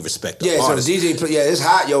more than we respect the artists. So the DJ, it's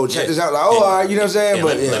hot, yo. Check this out. Like, all right, you know what I'm saying?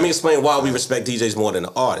 But let me explain why we respect DJs more than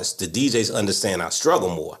the artists. The DJs understand our struggle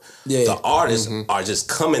more. Yeah. The artists are just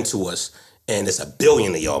coming to us, and it's a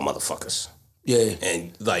billion of y'all motherfuckers. Yeah.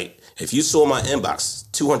 And if you saw my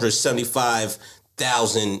inbox,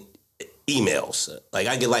 275,000 emails.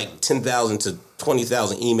 I get 10,000 to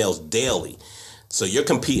 20,000 emails daily. So you're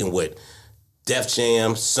competing with Def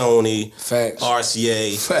Jam, Sony, facts.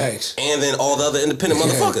 RCA, facts, and then all the other independent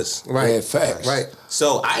motherfuckers. Right, yeah, facts. Right.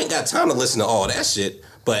 So I ain't got time to listen to all that shit.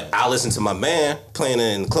 But I listen to my man playing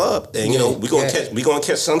in the club, and we gonna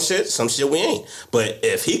catch some shit we ain't. But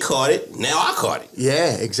if he caught it, now I caught it.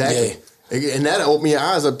 Yeah, exactly. Yeah. And that opened your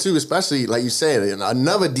eyes up too, especially like you said,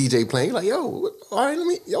 another DJ playing. You're like, yo, all right,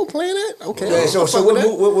 playing that? Okay. Yeah, so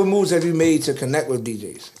what moves have you made to connect with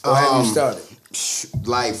DJs? Or have you started?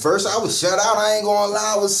 Like, first I was shut out. I ain't gonna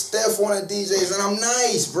lie. I was Steph one of the DJs, and I'm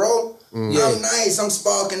nice, bro. I'm nice. I'm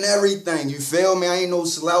sparking everything. You feel me? I ain't no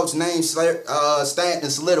slouch. Name stamped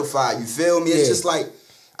and solidified. You feel me? It's just like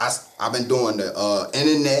I've been doing the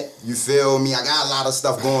internet. You feel me? I got a lot of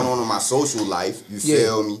stuff going on in my social life. You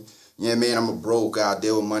feel me? Yeah, man, I'm a broker. I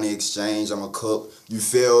deal with money exchange. I'm a cook. You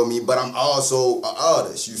feel me? But I'm also an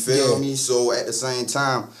artist. You feel me? So at the same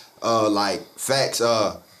time, like facts,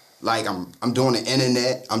 like I'm doing the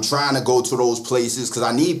internet. I'm trying to go to those places because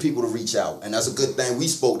I need people to reach out, and that's a good thing. We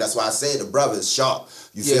spoke. That's why I said the brother is sharp.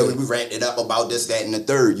 You feel me? We wrapped it up about this, that, and the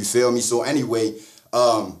third. You feel me? So anyway,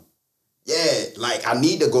 like I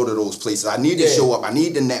need to go to those places. I need to show up. I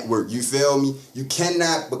need to network. You feel me? You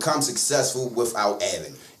cannot become successful without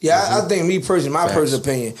avenue. Yeah, I think me personally, my personal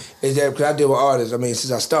opinion is that because I deal with artists. I mean,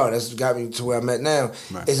 since I started, that's what got me to where I'm at now.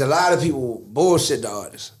 Is a lot of people bullshit the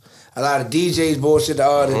artists. A lot of DJs bullshit the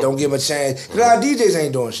artists, don't give them a chance. A lot of DJs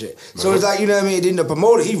ain't doing shit. So it's like, you know what I mean? Then the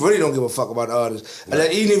promoter, he really don't give a fuck about the artists.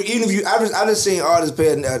 Like, even if you, I just seen artists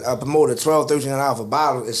pay a promoter $12, $13 for a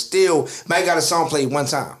bottle and still might got a song played one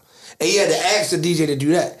time. And he had to ask the DJ to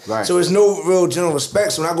do that. Right. So it's no real general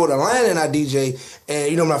respect. So when I go to Atlanta and I DJ, and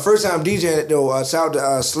you know, my first time DJing, though, shout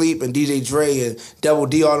out to Sleep and DJ Dre and Double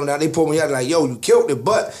D, all of them down, they pulled me out like, yo, you killed it.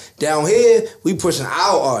 But down here, we pushing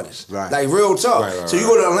our artists. Right. Like real talk. So you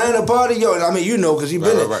go to Atlanta party, yo, I mean, you know, because you've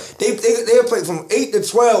been there. They play from 8 to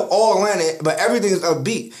 12 all Atlanta, but everything is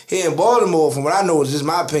upbeat. Here in Baltimore, from what I know, is just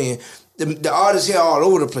my opinion, the artists here all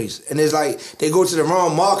over the place. And it's like they go to the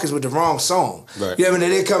wrong markets with the wrong song. Right. You know what I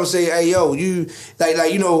mean? They come and say, hey, yo, you,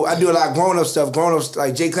 like you know, I do a lot of grown-up stuff,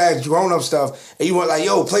 like J. Class grown-up stuff, and you want like,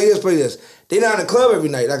 yo, play this. They not in the club every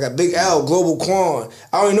night, like a Big L, Global Quan.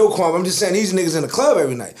 I don't even know Quan, but I'm just saying these niggas in the club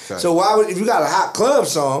every night. Okay. So why would, if you got a hot club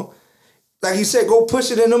song, like he said, go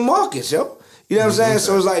push it in the markets, yo. You know what I'm saying?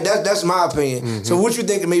 So it's like that's my opinion. So what you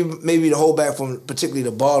think maybe to hold back from particularly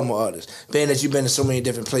the Baltimore artists, being that you've been in so many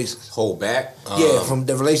different places? Hold back? From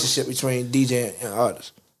the relationship between DJ and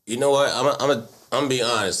artists. You know what? I'm gonna be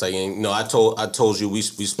honest. Like, you know, I told you we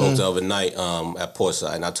spoke the other night at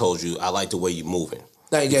Portside, and I told you I like the way you're moving.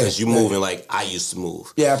 Because you're moving like I used to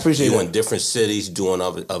move. Yeah, I appreciate that. You in different cities doing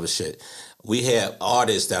other shit. We have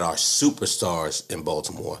artists that are superstars in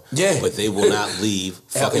Baltimore, but they will not leave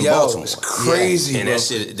fucking Baltimore. It's crazy, and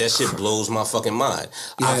that shit blows my fucking mind.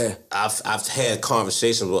 Yeah. I've had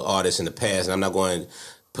conversations with artists in the past, and I'm not going to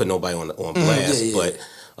put nobody on blast, but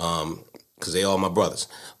because they all my brothers.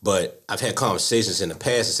 But I've had conversations in the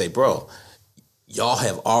past and say, bro, y'all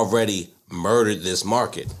have already murdered this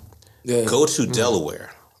market. Yeah. Go to Delaware.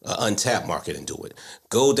 Untapped market and do it.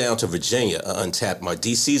 Go down to Virginia, untapped market.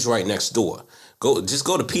 DC's right next door. Just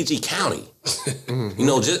go to PG County. You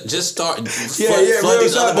know, just start. Flood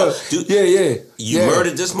these other You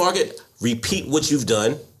murdered this market. Repeat what you've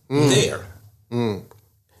done there.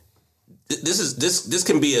 This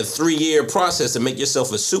can be a 3-year process to make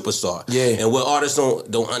yourself a superstar. Yeah. And what artists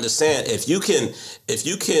don't understand, if you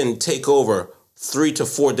can take over 3 to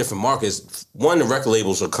 4 different markets, one, the record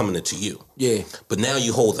labels are coming into you. Yeah. But now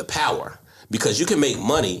you hold the power because you can make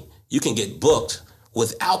money, you can get booked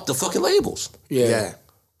without the fucking labels. Yeah.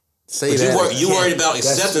 Say that. You worried about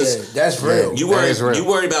acceptance. That's real. You worried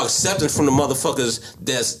about acceptance from the motherfuckers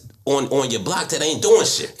that's on your block that ain't doing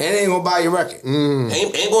shit. And they ain't gonna buy your record.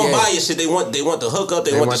 Ain't gonna buy your shit. They want the hookup.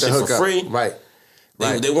 They want the shit for free. Right.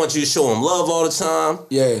 They want you to show them love all the time.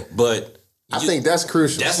 Yeah. But I think that's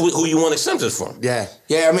crucial. That's who you want acceptance from. Yeah.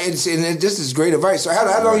 Yeah, I mean, this is great advice. So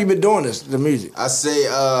how long you been doing this, the music? I say,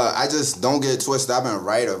 I just don't get it twisted. I've been a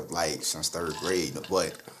writer, like, since 3rd grade.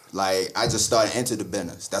 But, like, I just started into the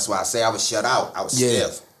business. That's why I say I was shut out. I was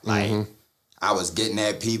stiff. Like, I was getting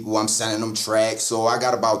at people. I'm sending them tracks. So I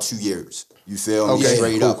got about 2 years. You feel me?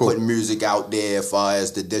 Straight up putting music out there as far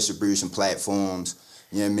as the distribution platforms.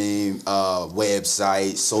 You know what I mean?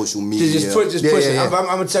 Websites, social media. Just push it. I'm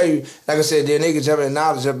going to tell you, like I said, then niggas jumping in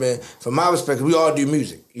knowledge up in. From my perspective, we all do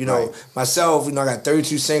music. You know, myself, you know, I got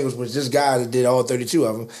 32 singles, which this guy that did all 32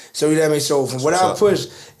 of them. So, you know what I mean? So, from what I push,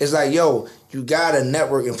 it's like, yo, you got to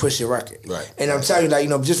network and push your record. Right. And I'm telling you, like, you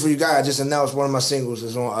know, just for you guys, I just announced one of my singles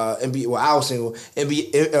is on our single,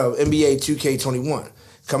 NBA 2K21.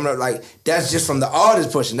 Coming up, like, that's just from the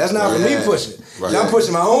artist pushing. That's not from me pushing. Right. I'm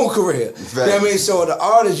pushing my own career. Right. You know what I mean? So the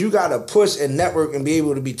artist, you got to push and network and be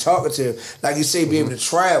able to be talkative. Like you say, be able to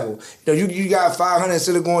travel. You know, you got 500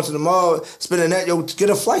 instead of going to the mall, spending that, yo, get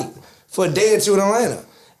a flight for a day or two in Atlanta.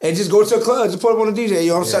 And just go to a club, just put up on the DJ.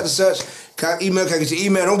 Yo, I'm such and such. Can I get your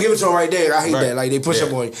email? Don't give it to them right there. I hate that. Like, they push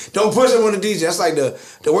up on you. Don't push up on the DJ. That's like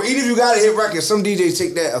the word. Even if you got a hit record, some DJs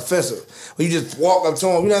take that offensive. When you just walk up to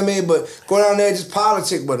them, you know what I mean? But go down there and just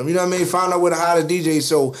politic with them. You know what I mean? Find out where the hottest DJ.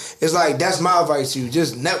 So it's like, that's my advice to you.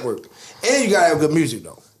 Just network. And you got to have good music,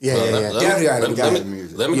 though.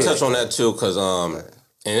 Let me touch on that, too, because...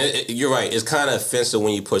 you're right. It's kind of offensive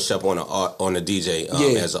when you push up on a DJ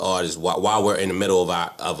as an artist while we're in the middle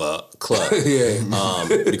of a club.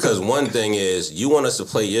 Because one thing is, you want us to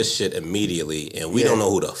play your shit immediately, and we don't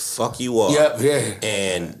know who the fuck you are.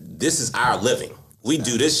 And this is our living. We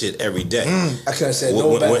do this shit every day. I can't say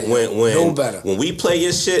no better. When we play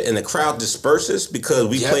your shit and the crowd disperses because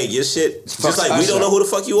we played your shit, just like we don't know who the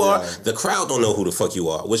fuck you are, the crowd don't know who the fuck you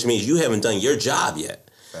are, which means you haven't done your job yet.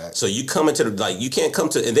 So you come into you can't come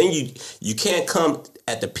to, and then you can't come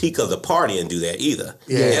at the peak of the party and do that either.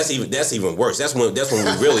 That's even worse. That's when we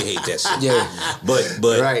really hate that shit.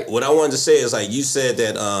 But what I wanted to say is, like, you said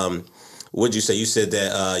that what'd you say? You said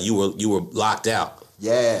that you were locked out.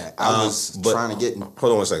 Yeah, I was trying to get.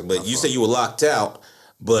 Hold on one second. But you said you were locked out,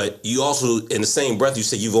 but you also, in the same breath, you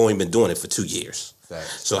said you've only been doing it for 2 years.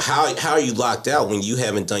 So how are you locked out when you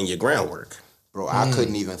haven't done your groundwork? Bro, I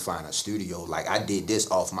couldn't even find a studio. Like, I did this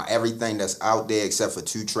off my everything that's out there except for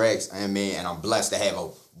 2 tracks. And I'm blessed to have a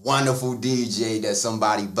wonderful DJ that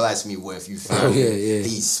somebody blessed me with. You feel me?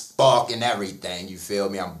 He's sparking everything. You feel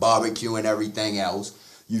me? I'm barbecuing everything else.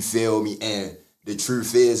 You feel me? And the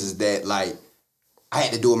truth is that, like, I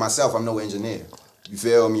had to do it myself. I'm no engineer. You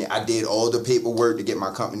feel me? I did all the paperwork to get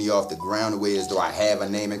my company off the ground the way as though I have a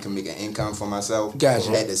name and can make an income for myself.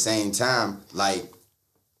 Gotcha. At the same time, like,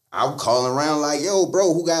 I'm calling around like, yo,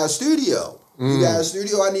 bro, who got a studio? You got a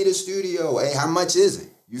studio? I need a studio. Hey, how much is it?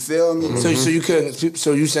 You feel me? So you couldn't?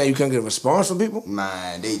 So you saying you couldn't get a response from people?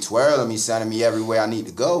 Man, they twirling me, sending me everywhere I need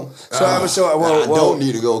to go. I don't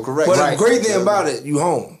need to go. Correct. But the great thing about it, you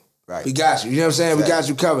home. Right. We got you. You know what I'm saying? We got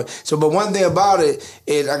you covered. So, but one thing about it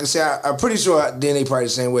is, like I said, I'm pretty sure DNA probably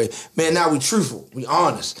the same way. Man, now we truthful. We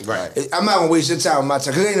honest. Right. I'm not going to waste your time with my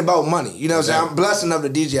time because it ain't about money. You know what I'm saying? I'm blessed enough to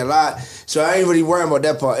DJ a lot, so I ain't really worrying about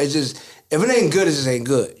that part. It's just, if it ain't good, it just ain't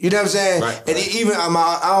good. You know what I'm saying? Right. And even,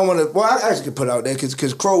 I don't want to, well, I actually could put it out there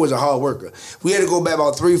because Crow was a hard worker. We had to go back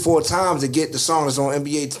about 3-4 times to get the song that's on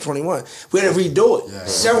NBA 21. We had to redo it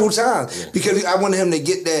several times because I wanted him to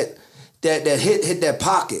get that hit that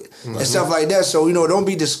pocket and stuff like that. So, you know, don't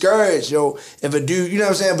be discouraged, yo, if a dude, you know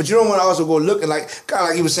what I'm saying? But you don't want to also go looking like, kind of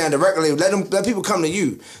like he was saying, the record label, let people come to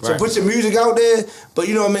you. So put your music out there, but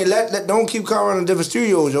you know what I mean? Don't keep calling on different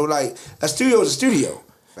studios, yo. Like, a studio is a studio.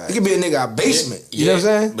 It could be a nigga a basement. You know what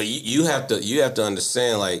I'm saying? But you have to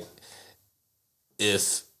understand, like,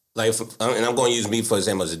 if, like, and I'm going to use me for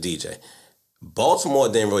example as a DJ. Baltimore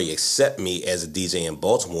didn't really accept me as a DJ in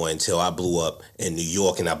Baltimore until I blew up in New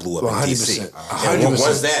York and I blew up in DC. And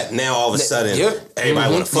once that, now all of a sudden,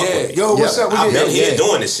 everybody want to fuck with me. Yo, what's up? I've been here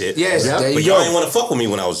doing this shit. Yes, but y'all ain't want to fuck with me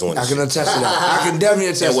when I was doing this shit. I can attest to that. I can definitely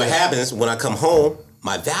attest to that. And what happens when I come home,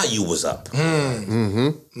 my value was up. My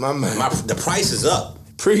man. The price is up.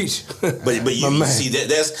 Preach. But you see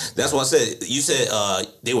that's what I said. You said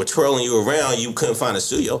they were twirling you around. You couldn't find a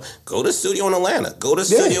studio. Go to the studio in Atlanta. Go to the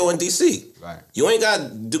studio in DC. Right. You ain't got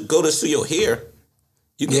to go to the studio here.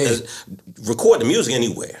 You can record the music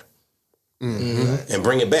anywhere and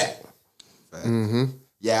bring it back.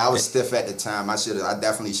 Yeah, I was stiff at the time. I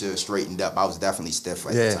definitely should have straightened up. I was definitely stiff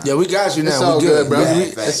at the time. Yeah, we got you now. It's all we good, bro. Yeah.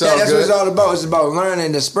 It's all that's good. what it's all about. It's about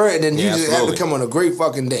learning the spirit, and then you just have to come on a great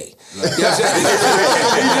fucking day. You know what I'm saying?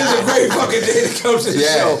 It's just a great fucking day to come to the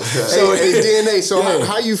show. So, hey, DNA, so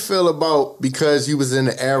how you feel about, because you was in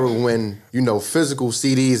the era when, you know, physical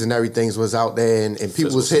CDs and everything was out there and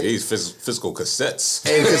people was hitting physical cassettes.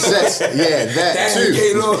 And cassettes, that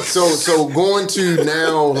too. So going to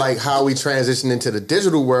now, like, how we transition into the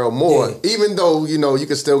digital world more, even though, you know, you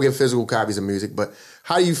can still get physical copies of music, but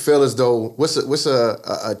how do you feel as though, what's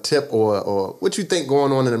a tip or what you think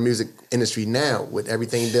going on in the music industry now with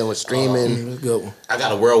everything dealing with streaming? I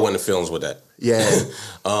got a whirlwind of feelings with that. Yeah.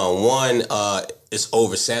 One, it's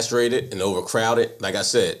oversaturated and overcrowded. Like I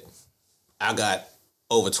said, I got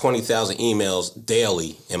over 20,000 emails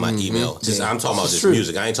daily in my email. I'm talking about just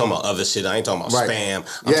music. I ain't talking about other shit. I ain't talking about spam.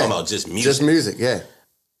 I'm talking about just music. Just music, yeah.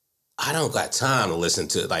 I don't got time to listen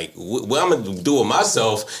to, like, what I'm going to do with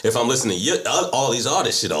myself if I'm listening to all these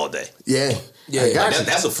artists shit all day. Yeah. Like,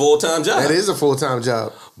 that's a full-time job. That is a full-time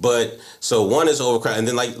job. But, so one is overcrowded. And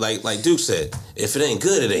then like Duke said, if it ain't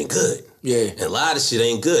good, it ain't good. Yeah. And a lot of shit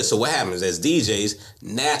ain't good. So what happens as DJs,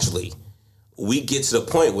 naturally, we get to the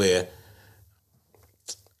point where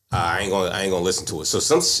I ain't gonna listen to it. So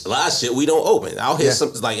a lot of shit we don't open. I'll hear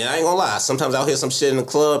some I ain't gonna lie. Sometimes I'll hear some shit in the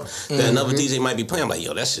club that another DJ might be playing. I'm like,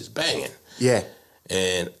 yo, that shit's banging. Yeah.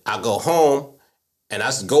 And I go home and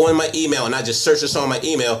I go in my email and I just search this on my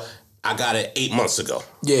email. I got it 8 months ago.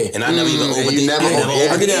 Yeah. And I never even opened the email.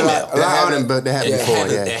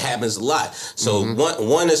 That happens a lot. So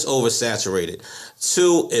one is oversaturated.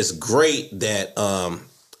 Two, it's great that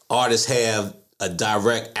artists have a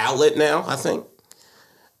direct outlet now, I think.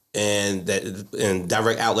 And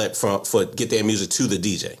direct outlet for get their music to the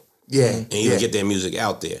DJ. Yeah. And even get their music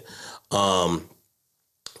out there.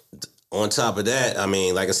 On top of that, I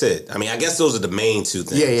mean, like I said, I guess those are the main two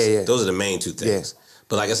things. Yeah. Those are the main two things. Yeah.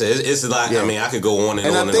 But like I said, it's a lot. I mean, I could go on and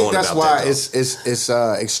on and on about that. And I think that's why it's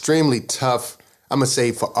extremely tough, I'm going to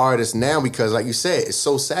say, for artists now because, like you said, it's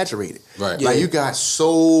so saturated. Right. Like, you got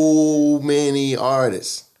so many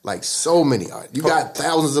artists. Like, so many artists. You got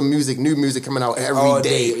thousands of new music coming out every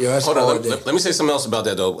day. Yeah, hold on. Let me say something else about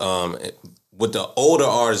that, though. With the older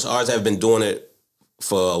artists have been doing it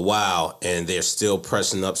for a while, and they're still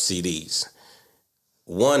pressing up CDs.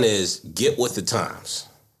 One is get with the times.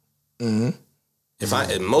 Mm-hmm. If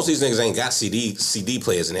most of these niggas ain't got CD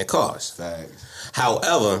players in their cars. Facts.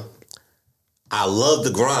 However, I love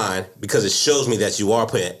the grind because it shows me that you are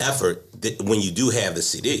putting effort when you do have the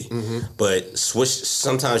CD. Mm-hmm. But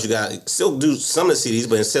sometimes you got still do some of the CDs,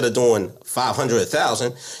 but instead of doing 500,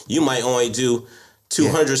 1,000, you might only do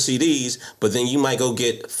 200 CDs, but then you might go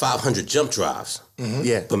get 500 jump drives. Mm-hmm.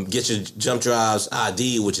 Yeah. But get your jump drives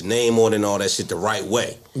ID with your name on it and all that shit the right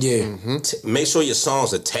way. Yeah. Mm-hmm. Make sure your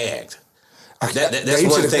songs are tagged. That's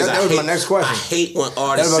one of the things I hate. That was my next question. I hate when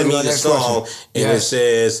artists send me the song and it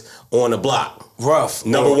says on the block. Rough.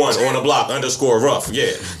 Number 1 on the block _ rough.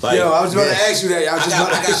 Yeah. Like, yo, I was about to ask you that.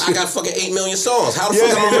 I got fucking 8 million songs. How the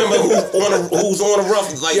fuck I'm gonna remember who's on the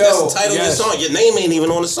rough? Like, that's the title of your song. Your name ain't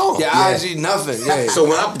even on the song. Yeah, IG nothing. Yeah. So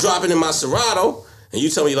when I'm dropping in my Serato and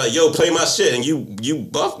you tell me like, yo, play my shit, and you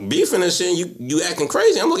beefing and shit, and you acting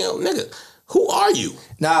crazy, I'm looking at nigga. Who are you?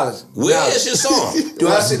 Where's your song?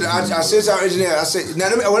 I said our engineer. I said now.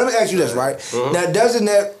 Let me ask you this, right? Mm-hmm. Now, doesn't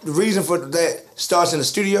that the reason for that starts in the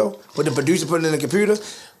studio with the producer putting it in the computer?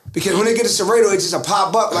 Because when they get to Serato, it's just a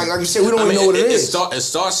pop up. Like you said, we don't even know what it is. It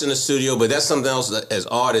starts in the studio, but that's something else that as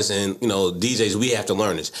artists and DJs we have to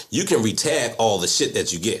learn this. You can retag all the shit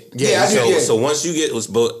that you get. Yeah. So once you get,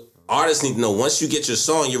 but artists need to know once you get your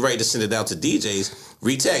song, you're ready to send it out to DJs.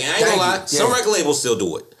 Retag. And I ain't gonna lie, some record labels still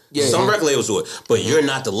do it. Yeah, some record labels do it, but you're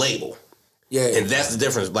not the label. Yeah. And that's the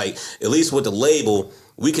difference. Like, at least with the label,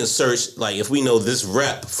 we can search, like, if we know this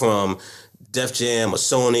rep from Def Jam or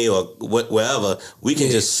Sony or wherever, we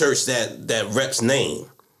can just search that rep's name.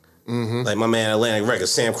 Mm-hmm. Like my man Atlantic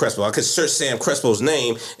Records, Sam Crespo. I could search Sam Crespo's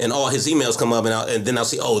name and all his emails come up and then I'll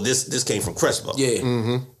see, this came from Crespo. Yeah.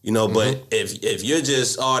 Mm-hmm. But if you're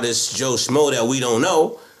just artist Joe Schmo that we don't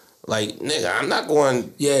know, like, nigga, I'm not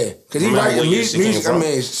going... Yeah, because he writing music. I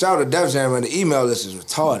mean, shout out to Def Jam, and the email list is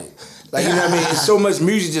retarded. Like, you know what I mean? It's so much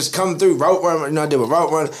music just come through. Route Run, I did with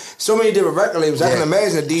Route Run. So many different record labels. I can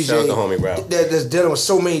imagine a DJ shout out to homie Route. That's dealing with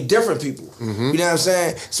so many different people. Mm-hmm. You know what I'm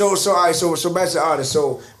saying? So all right, so back to the artist.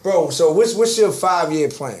 So, bro, what's your 5-year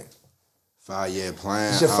plan? 5-year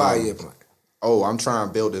plan? What's your 5-year plan? I'm trying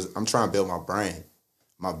to build this. I'm trying to build my brand.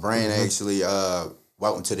 My brand actually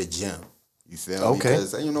welcome to the gym. You feel me?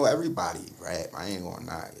 Because, everybody rap. I ain't gonna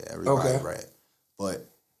knock it. Everybody rap. But,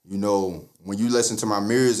 when you listen to my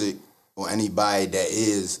music or anybody that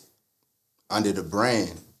is under the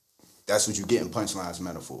brand, that's what you get in punchlines,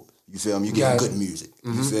 metaphors. You feel me? You get good music.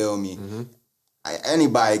 Mm-hmm. You feel me? Mm-hmm.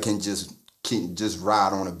 Anybody can just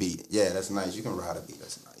ride on a beat. Yeah, that's nice. You can ride a beat.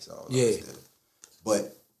 That's nice.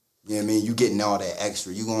 But, you know what I mean? You getting all that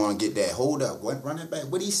extra. You gonna get that, hold up, run it back.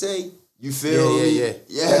 What'd he say? You feel me? Yeah.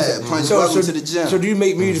 Welcome to the gym. So do you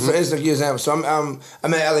make music, for instance, for example? So I'm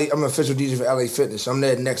at LA. I'm an official DJ for LA Fitness. So I'm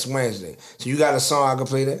there next Wednesday. So you got a song I can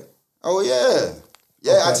play there? Oh yeah.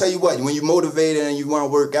 Yeah, I tell you what. When you motivated and you want to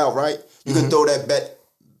work out, right? You can throw that bet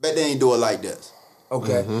they ain't do it like this.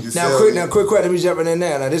 Okay. Mm-hmm. Now, quick question. Let me jump in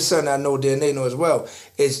there. Now, this is something I know Dan they know as well.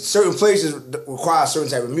 Is certain places require a certain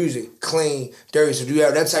type of music, clean, dirty. So do you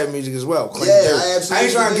have that type of music as well? Clean, dirty. I absolutely. I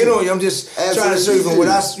ain't trying to get on you. I'm just trying to show you from what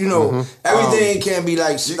I, everything can be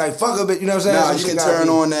like fuck a bit. You know what I'm saying? Nah, you can turn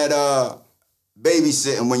on that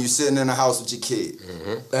babysitting when you're sitting in the house with your kid.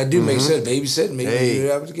 Mm-hmm. That do make sense. Babysitting, maybe you do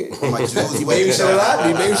that with your kid. You babysit a lot.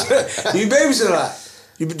 Do you babysit a lot?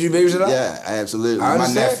 Do you babysit a lot? Yeah, absolutely. My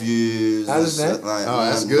nephews. I understand.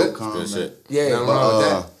 That's good. Good shit.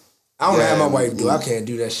 Yeah. I don't know how my wife do. I can't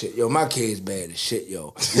do that shit. Yo, my kid's bad as shit,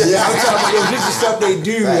 yo. Yeah. I'm talking about, yo, this is stuff they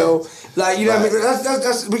do, yo. Like, you know what I mean?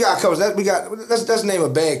 That's we got covers. Let's name a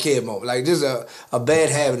bad kid moment. Like, this is a bad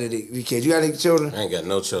habit of these kids. You got any children? I ain't got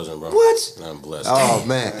no children, bro. What? I'm blessed. Oh,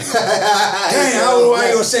 man. Damn, I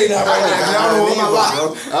ain't gonna say that right now, because I don't know what my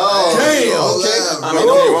life. Oh, damn. Okay. I mean,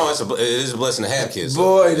 don't get me wrong, it is a blessing to have kids.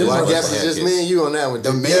 Boy, this I guess it's just me and you on that one.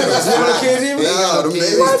 The babies, the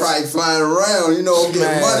babies probably flying around, you know,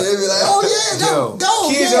 getting money. They be like, oh yeah, go.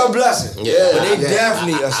 Kids are a blessing. Yeah. But they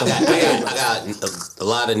definitely are some bad. I got a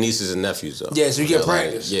lot of nieces and nephews, though. Yeah, so you get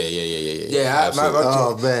practice. Yeah. Yeah,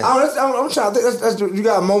 oh, man. I'm trying to think. You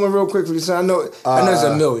got a moment real quick for you, son? I know there's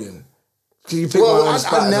a million. Can you pick one on the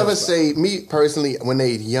spot? I never say, me personally, when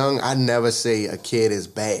they young, I never say a kid is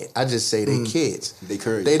bad. I just say they kids.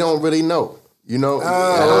 They don't really know. You know,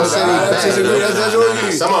 I don't say they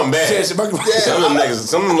bad. Some of them bad. Some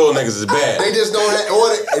of them little niggas is bad. They just don't have,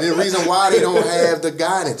 and the reason why they don't have the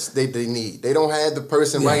guidance they need. They don't have the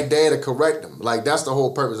person right there to correct them. Like, that's the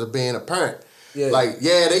whole purpose of being a parent. Yeah. Like,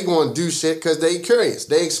 they going to do shit because they curious.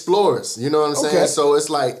 They explorers. You know what I'm saying? Okay. So it's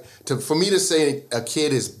like, for me to say a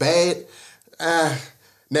kid is bad,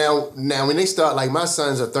 now when they start, like, my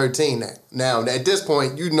sons are 13 now. Now, at this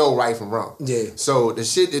point, you know right from wrong. Yeah. So the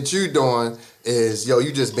shit that you doing is,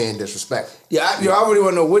 you just being disrespectful. Yeah, I really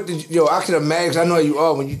want to know, I can imagine, 'cause I know you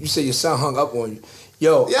are, when you say your son hung up on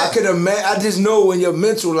you. I could imagine, I just know when your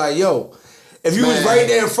mental, like, if you was right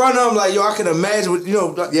there in front of him, like, I can imagine what,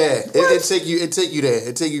 like, it take you there.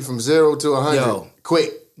 It take you from 0 to 100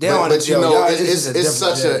 quick. But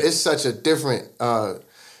it's such a different.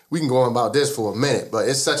 We can go on about this for a minute, but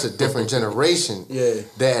it's such a different generation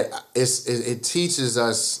that it teaches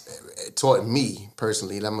us. It taught me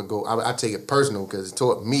personally, and I take it personal because it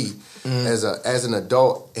taught me as an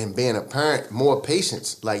adult and being a parent more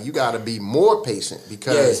patience. Like, you got to be more patient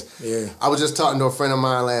because I was just talking to a friend of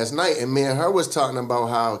mine last night, and me and her was talking about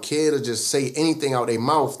how kids will just say anything out their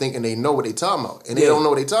mouth thinking they know what they talking about, and they don't know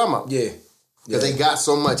what they talking about. Because they got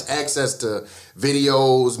so much access to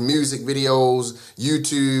videos, music videos,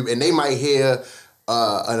 YouTube, and they might hear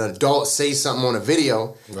an adult say something on a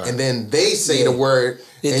video, and then they say the word,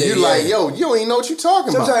 and you're like, yo, you don't even know what you're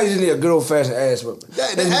talking about. Sometimes you just need a good old-fashioned ass whipping.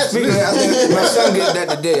 Speaking of that, I think my son get that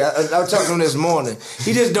today. I was talking to him this morning.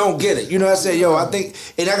 He just don't get it. You know, I said, I think,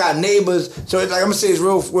 and I got neighbors, so it's like, I'm going to say this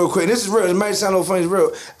real quick. This is real. It might sound a little funny, it's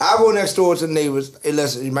real. I go next door to the neighbors. Hey,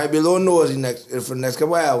 listen, you might be a little noisy for the next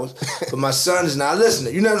couple of hours, but my son is not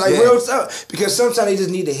listening. You know, like real stuff. Because sometimes they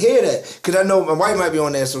just need to hear that. Because I know my wife might be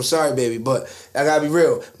on there, so sorry, baby, but I got to be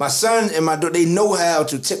real. My son and my daughter, they know how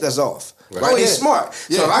to tick us off. Right? They smart.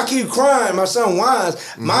 So if I keep crying, my son whines,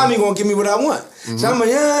 mommy gonna give me what I want. So I'm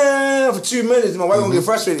like, for 2 minutes, my wife gonna get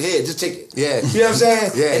frustrated. Hey, just take it. Yeah. You know what I'm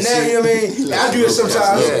saying? Yeah. And now, you know what I mean? I do it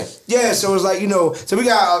sometimes. Yeah, so it's like, so we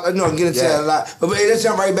got, I get into that a lot. But let's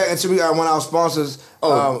jump right back into, we got one of our sponsors.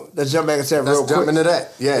 Let's jump back into that real quick. Let's jump into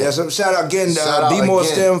that. Yeah. So shout out again, Be More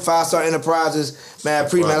STEM, 5-Star Enterprises. Man,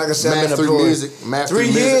 like I said, Math through music. 3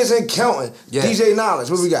 years and counting. Yeah. DJ Knowledge,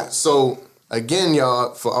 what we got? So, again,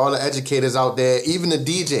 y'all, for all the educators out there, even the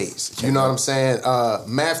DJs, you know what I'm saying?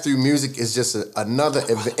 Math Through Music is just another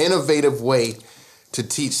innovative way to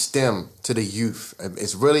teach STEM to the youth.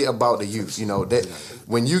 It's really about the youth. That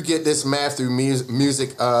when you get this Math Through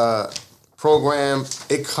Music program,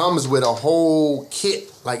 it comes with a whole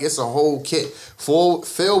kit. Like, it's a whole kit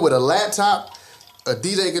filled with a laptop, a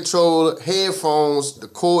DJ controller, headphones, the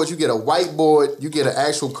cords. You get a whiteboard. You get an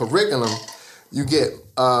actual curriculum. You get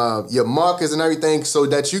your markers and everything so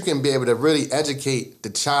that you can be able to really educate the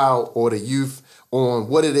child or the youth on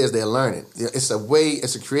what it is they're learning. It's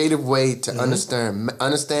a creative way to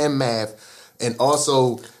understand math and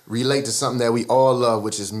also relate to something that we all love,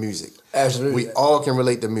 which is music. Absolutely. We all can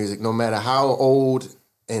relate to music, no matter how old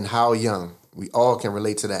and how young. We all can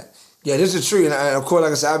relate to that. Yeah, this is true. And of course,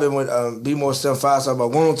 like I said, I've been with Be More STEM 5-Star about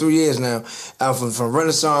 1 or 3 years now. From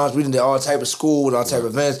Renaissance, we did all type of school, all type of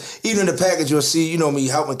events. Even in the package, you'll see, me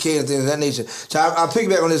helping kids and things of that nature. So I'll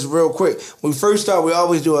piggyback on this real quick. When we first start, we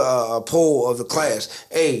always do a poll of the class.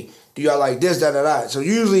 Hey, do y'all like this, da-da-da? So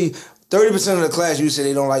usually 30% of the class, you say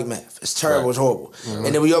they don't like math. It's terrible, it's horrible. And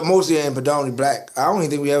then we are mostly in predominantly black. I don't even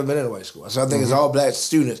think we ever been in a white school. So I think it's all black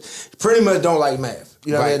students. Pretty much don't like math.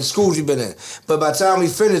 You know what I mean? The schools you've been in. But by the time we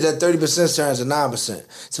finish, that 30% turns to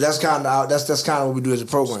 9%. So that's kind of that's kind of what we do as a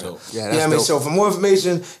program. Yeah, that's you know what I mean? So for more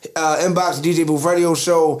information, inbox DJ Booth Radio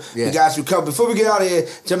Show. Yeah. We got you covered. Before we get out of here,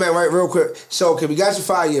 jump back right real quick. So, we got your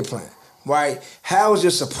 5-year plan, right? How is your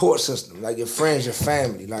support system? Like your friends, your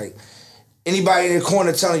family, like anybody in the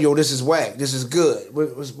corner telling you, yo, this is whack, this is good.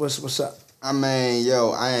 What's up? I mean,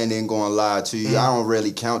 yo, I ain't even gonna lie to you. I don't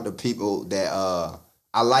really count the people that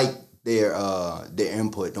I like their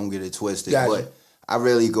input. Don't get it twisted, but I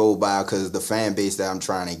really go by because the fan base that I'm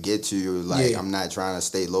trying to get to, like I'm not trying to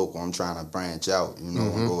stay local. I'm trying to branch out, you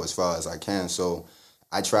know, and go as far as I can. So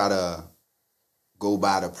I try to go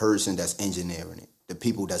by the person that's engineering it, the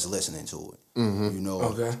people that's listening to it. You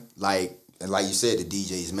know, like you said, the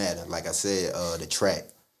DJs matter. Like I said, the track.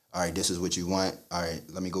 All right, this is what you want. All right,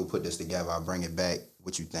 let me go put this together. I'll bring it back.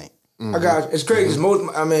 What you think? I got it. It's crazy.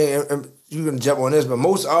 Most, I mean, you can jump on this, but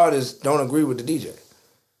most artists don't agree with the DJ.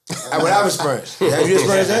 What I've experienced. Have you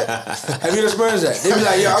experienced that? Have you experienced that? They be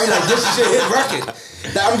like, yo, I be like, this shit hit record.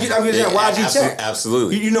 I'm getting YG check.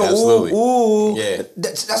 Absolutely. You know, absolutely. ooh, yeah.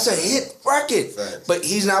 That's a hit record. Right. But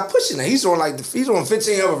he's not pushing that. He's on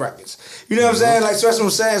 15 other records. You know what I'm saying? Like, so that's what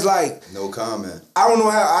I'm saying. It's like, no comment. I don't know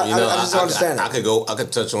how. I just don't understand it. I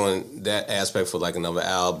could touch on that aspect for like another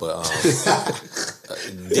hour, but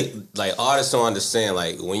like artists don't understand.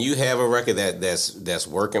 Like when you have a record that's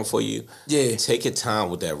working for you, take your time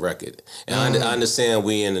with that record. And I understand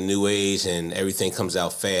we in the new age and everything comes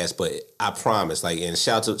out fast, but I promise, like, and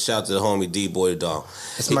shout to the homie D-Boy the Dog.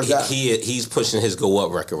 That's my guy. He's pushing his Go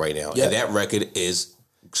Up record right now, and that record is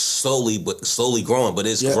slowly growing, but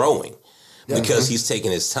it's growing. Because he's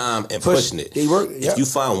taking his time and pushing it. If you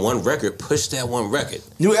find one record, push that one record.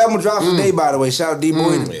 New album drops today, by the way. Shout out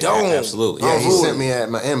D-Boy the Dome. Absolutely. Yeah, he sent me at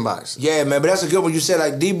my inbox. Yeah, man, but that's a good one. You said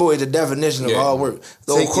like D-Boy is the definition of hard work.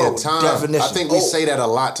 Take your time. Definition. I think we say that a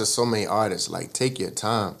lot to so many artists. Like, take your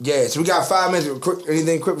time. Yeah, so we got 5 minutes.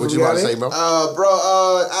 Anything quick? What you want to say, bro?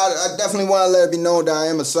 I definitely want to let it be known that I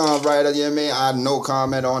am a songwriter. You know what I mean? I have no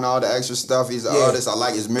comment on all the extra stuff. He's an artist. I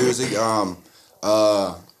like his music.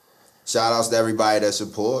 Shout outs to everybody that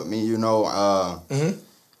support me, you know.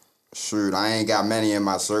 Shoot, I ain't got many in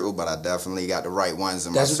my circle, but I definitely got the right ones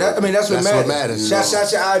in my circle. That's what matters.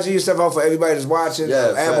 Shout your IG and stuff out for everybody that's watching.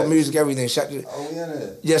 Apple Music, everything.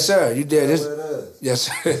 Yes, sir. You did this. Yes,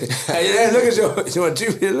 sir. Hey, look at you on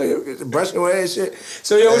TV. Look at brushing away and shit.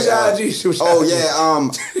 So, yo, what's your IG?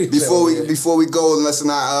 Before we go, listen,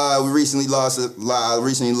 we recently lost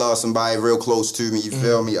somebody real close to me. You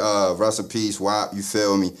feel me? Rest in peace, WAP. You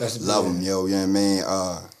feel me? Love him, yo. You know what I mean?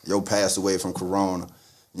 Yo passed away from Corona.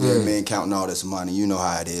 You know what I mean? Counting all this money. You know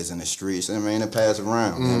how it is in the streets. I mean, it pass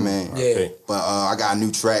around. You know what I mean? Yeah. But I got a new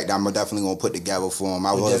track that I'm definitely going to put together for him.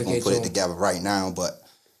 I was going to put it together right now, but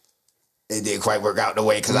it didn't quite work out the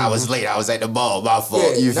way because I was late. I was at the ball. My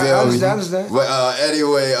fault. You feel me? I understand. But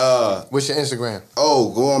anyway. What's your Instagram?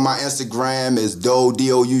 Go on my Instagram. It's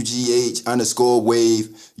DOUGH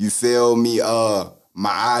 _wave. You feel me?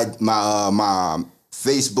 My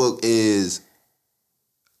Facebook is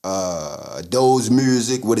Doe's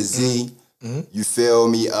Music with a Z. You feel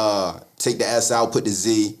me? Take the S out, put the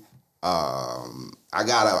Z. I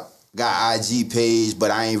got IG page, but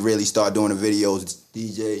I ain't really start doing the videos.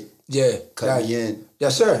 DJ, cut me in.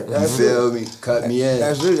 Yes, sir. You feel me? Cut me in.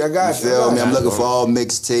 That's it. I got you. You feel me? I'm looking for all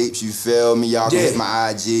mixtapes. You feel me? Y'all can hit my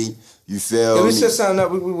IG. You feel me? We set something up.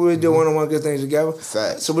 We do one-on-one good things together.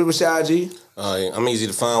 Facts. So what's your IG? I'm easy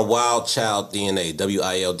to find. Wildchild DNA.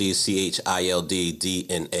 WILDCHILD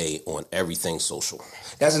DNA on everything social.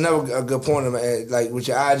 That's another good point. Like with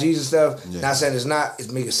your IGs and stuff. Not saying it's not.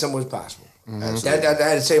 It's make it simple as possible. That I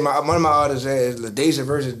had to say, one of my artists said, Deja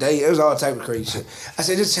versus Day. It was all type of crazy shit. I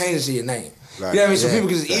said, just change it to your name. Right. You know what I mean? So people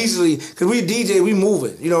can just easily, because we DJ, we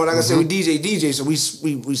moving. You know, like I said, we DJ, so we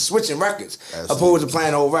switching records opposed to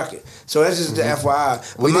playing the whole record. So that's just the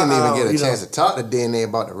FYI. We didn't even get a chance to talk to DNA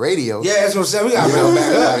about the radio. Yeah, that's what I'm saying. We got to bring it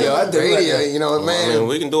back up, yo. Radio, you know, man. I mean,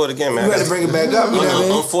 we can do it again, man. We got to bring it back up. You know what I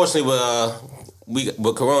mean? Unfortunately,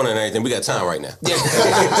 with Corona and everything, we got time right now. Yeah.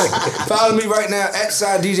 Follow me right now at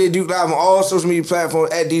DJ Duke Live on all social media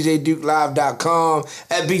platforms, at DJDukeLive.com,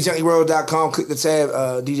 at BeatJunkieWorld.com. Click the tab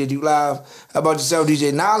DJ Duke Live. How about yourself,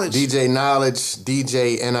 DJ Knowledge? DJ Knowledge,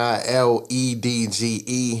 DJ NILEDGE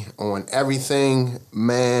on everything.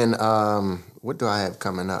 Man, what do I have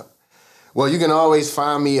coming up? Well, you can always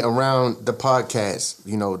find me around the podcast.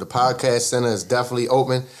 You know, the podcast center is definitely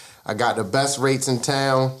open. I got the best rates in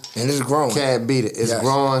town, and it's growing. Can't beat it. It's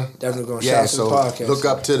growing. Definitely growing. Yeah, so look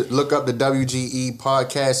up the WGE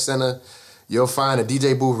Podcast Center. You'll find a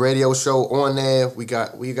DJ Booth radio show on there. We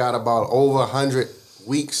got about over 100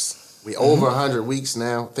 weeks. We over 100 weeks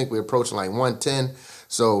now. I think we're approaching like 110.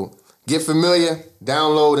 So get familiar,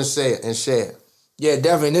 download and share. Yeah,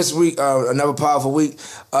 definitely. This week, another powerful week.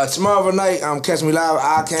 Tomorrow night, catch me live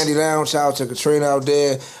at Eye Candy Lounge. Shout out to Katrina out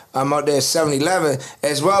there. I'm out there at 7-Eleven,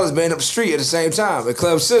 as well as being up the street at the same time at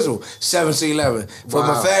Club Sizzle, 7-11, for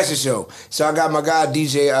my fashion show. So I got my guy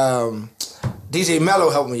DJ DJ Mello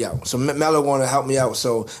helped me out. So Mello going to help me out.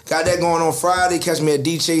 So got that going on Friday. Catch me at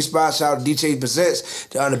DJ spot. Shout out to DJ Presents.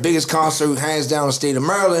 The biggest concert hands down in the state of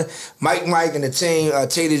Maryland. Mike and the team,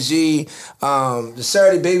 Tater G. The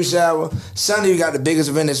Saturday baby shower. Sunday we got the biggest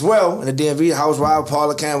event as well in the DMV. House Wild.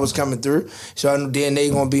 Paula Campbell's coming through. So I know DNA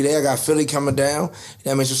going to be there. I got Philly coming down.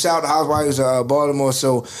 I mean, so shout out to House Wild, Baltimore.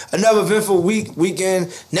 So another eventful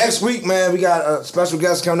weekend. Next week, man, we got a special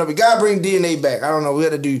guest coming up. We got to bring DNA back. I don't know. We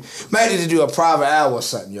had to do a private hour or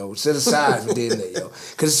something, yo. Set aside for DNA, yo.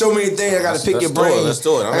 Because there's so many things I got to pick your brain. Let's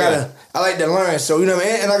do it. I like to learn. So, you know what I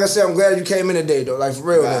mean? And like I said, I'm glad you came in today, though. Like, for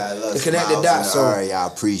real, to connect the dots. So, all right, y'all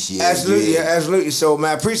appreciate it. Absolutely. So,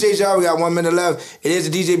 man, I appreciate y'all. We got 1 minute left. It is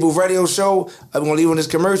the DJ Booth Radio Show. I'm going to leave on this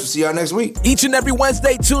commercial. See y'all next week. Each and every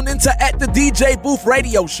Wednesday, tune into At the DJ Booth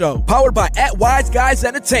Radio Show, powered by At Wise Guys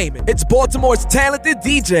Entertainment. It's Baltimore's talented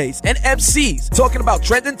DJs and MCs talking about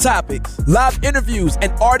trending topics, live interviews,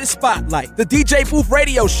 and artist spotlight. The DJ Booth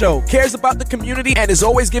Radio Show cares about the community and is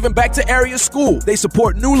always giving back to area schools. They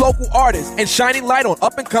support new local artists and shining light on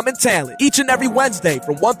up-and-coming talent. Each and every Wednesday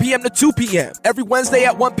from 1 p.m. to 2 p.m. Every Wednesday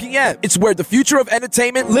at 1 p.m. It's where the future of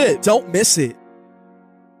entertainment lives. Don't miss it.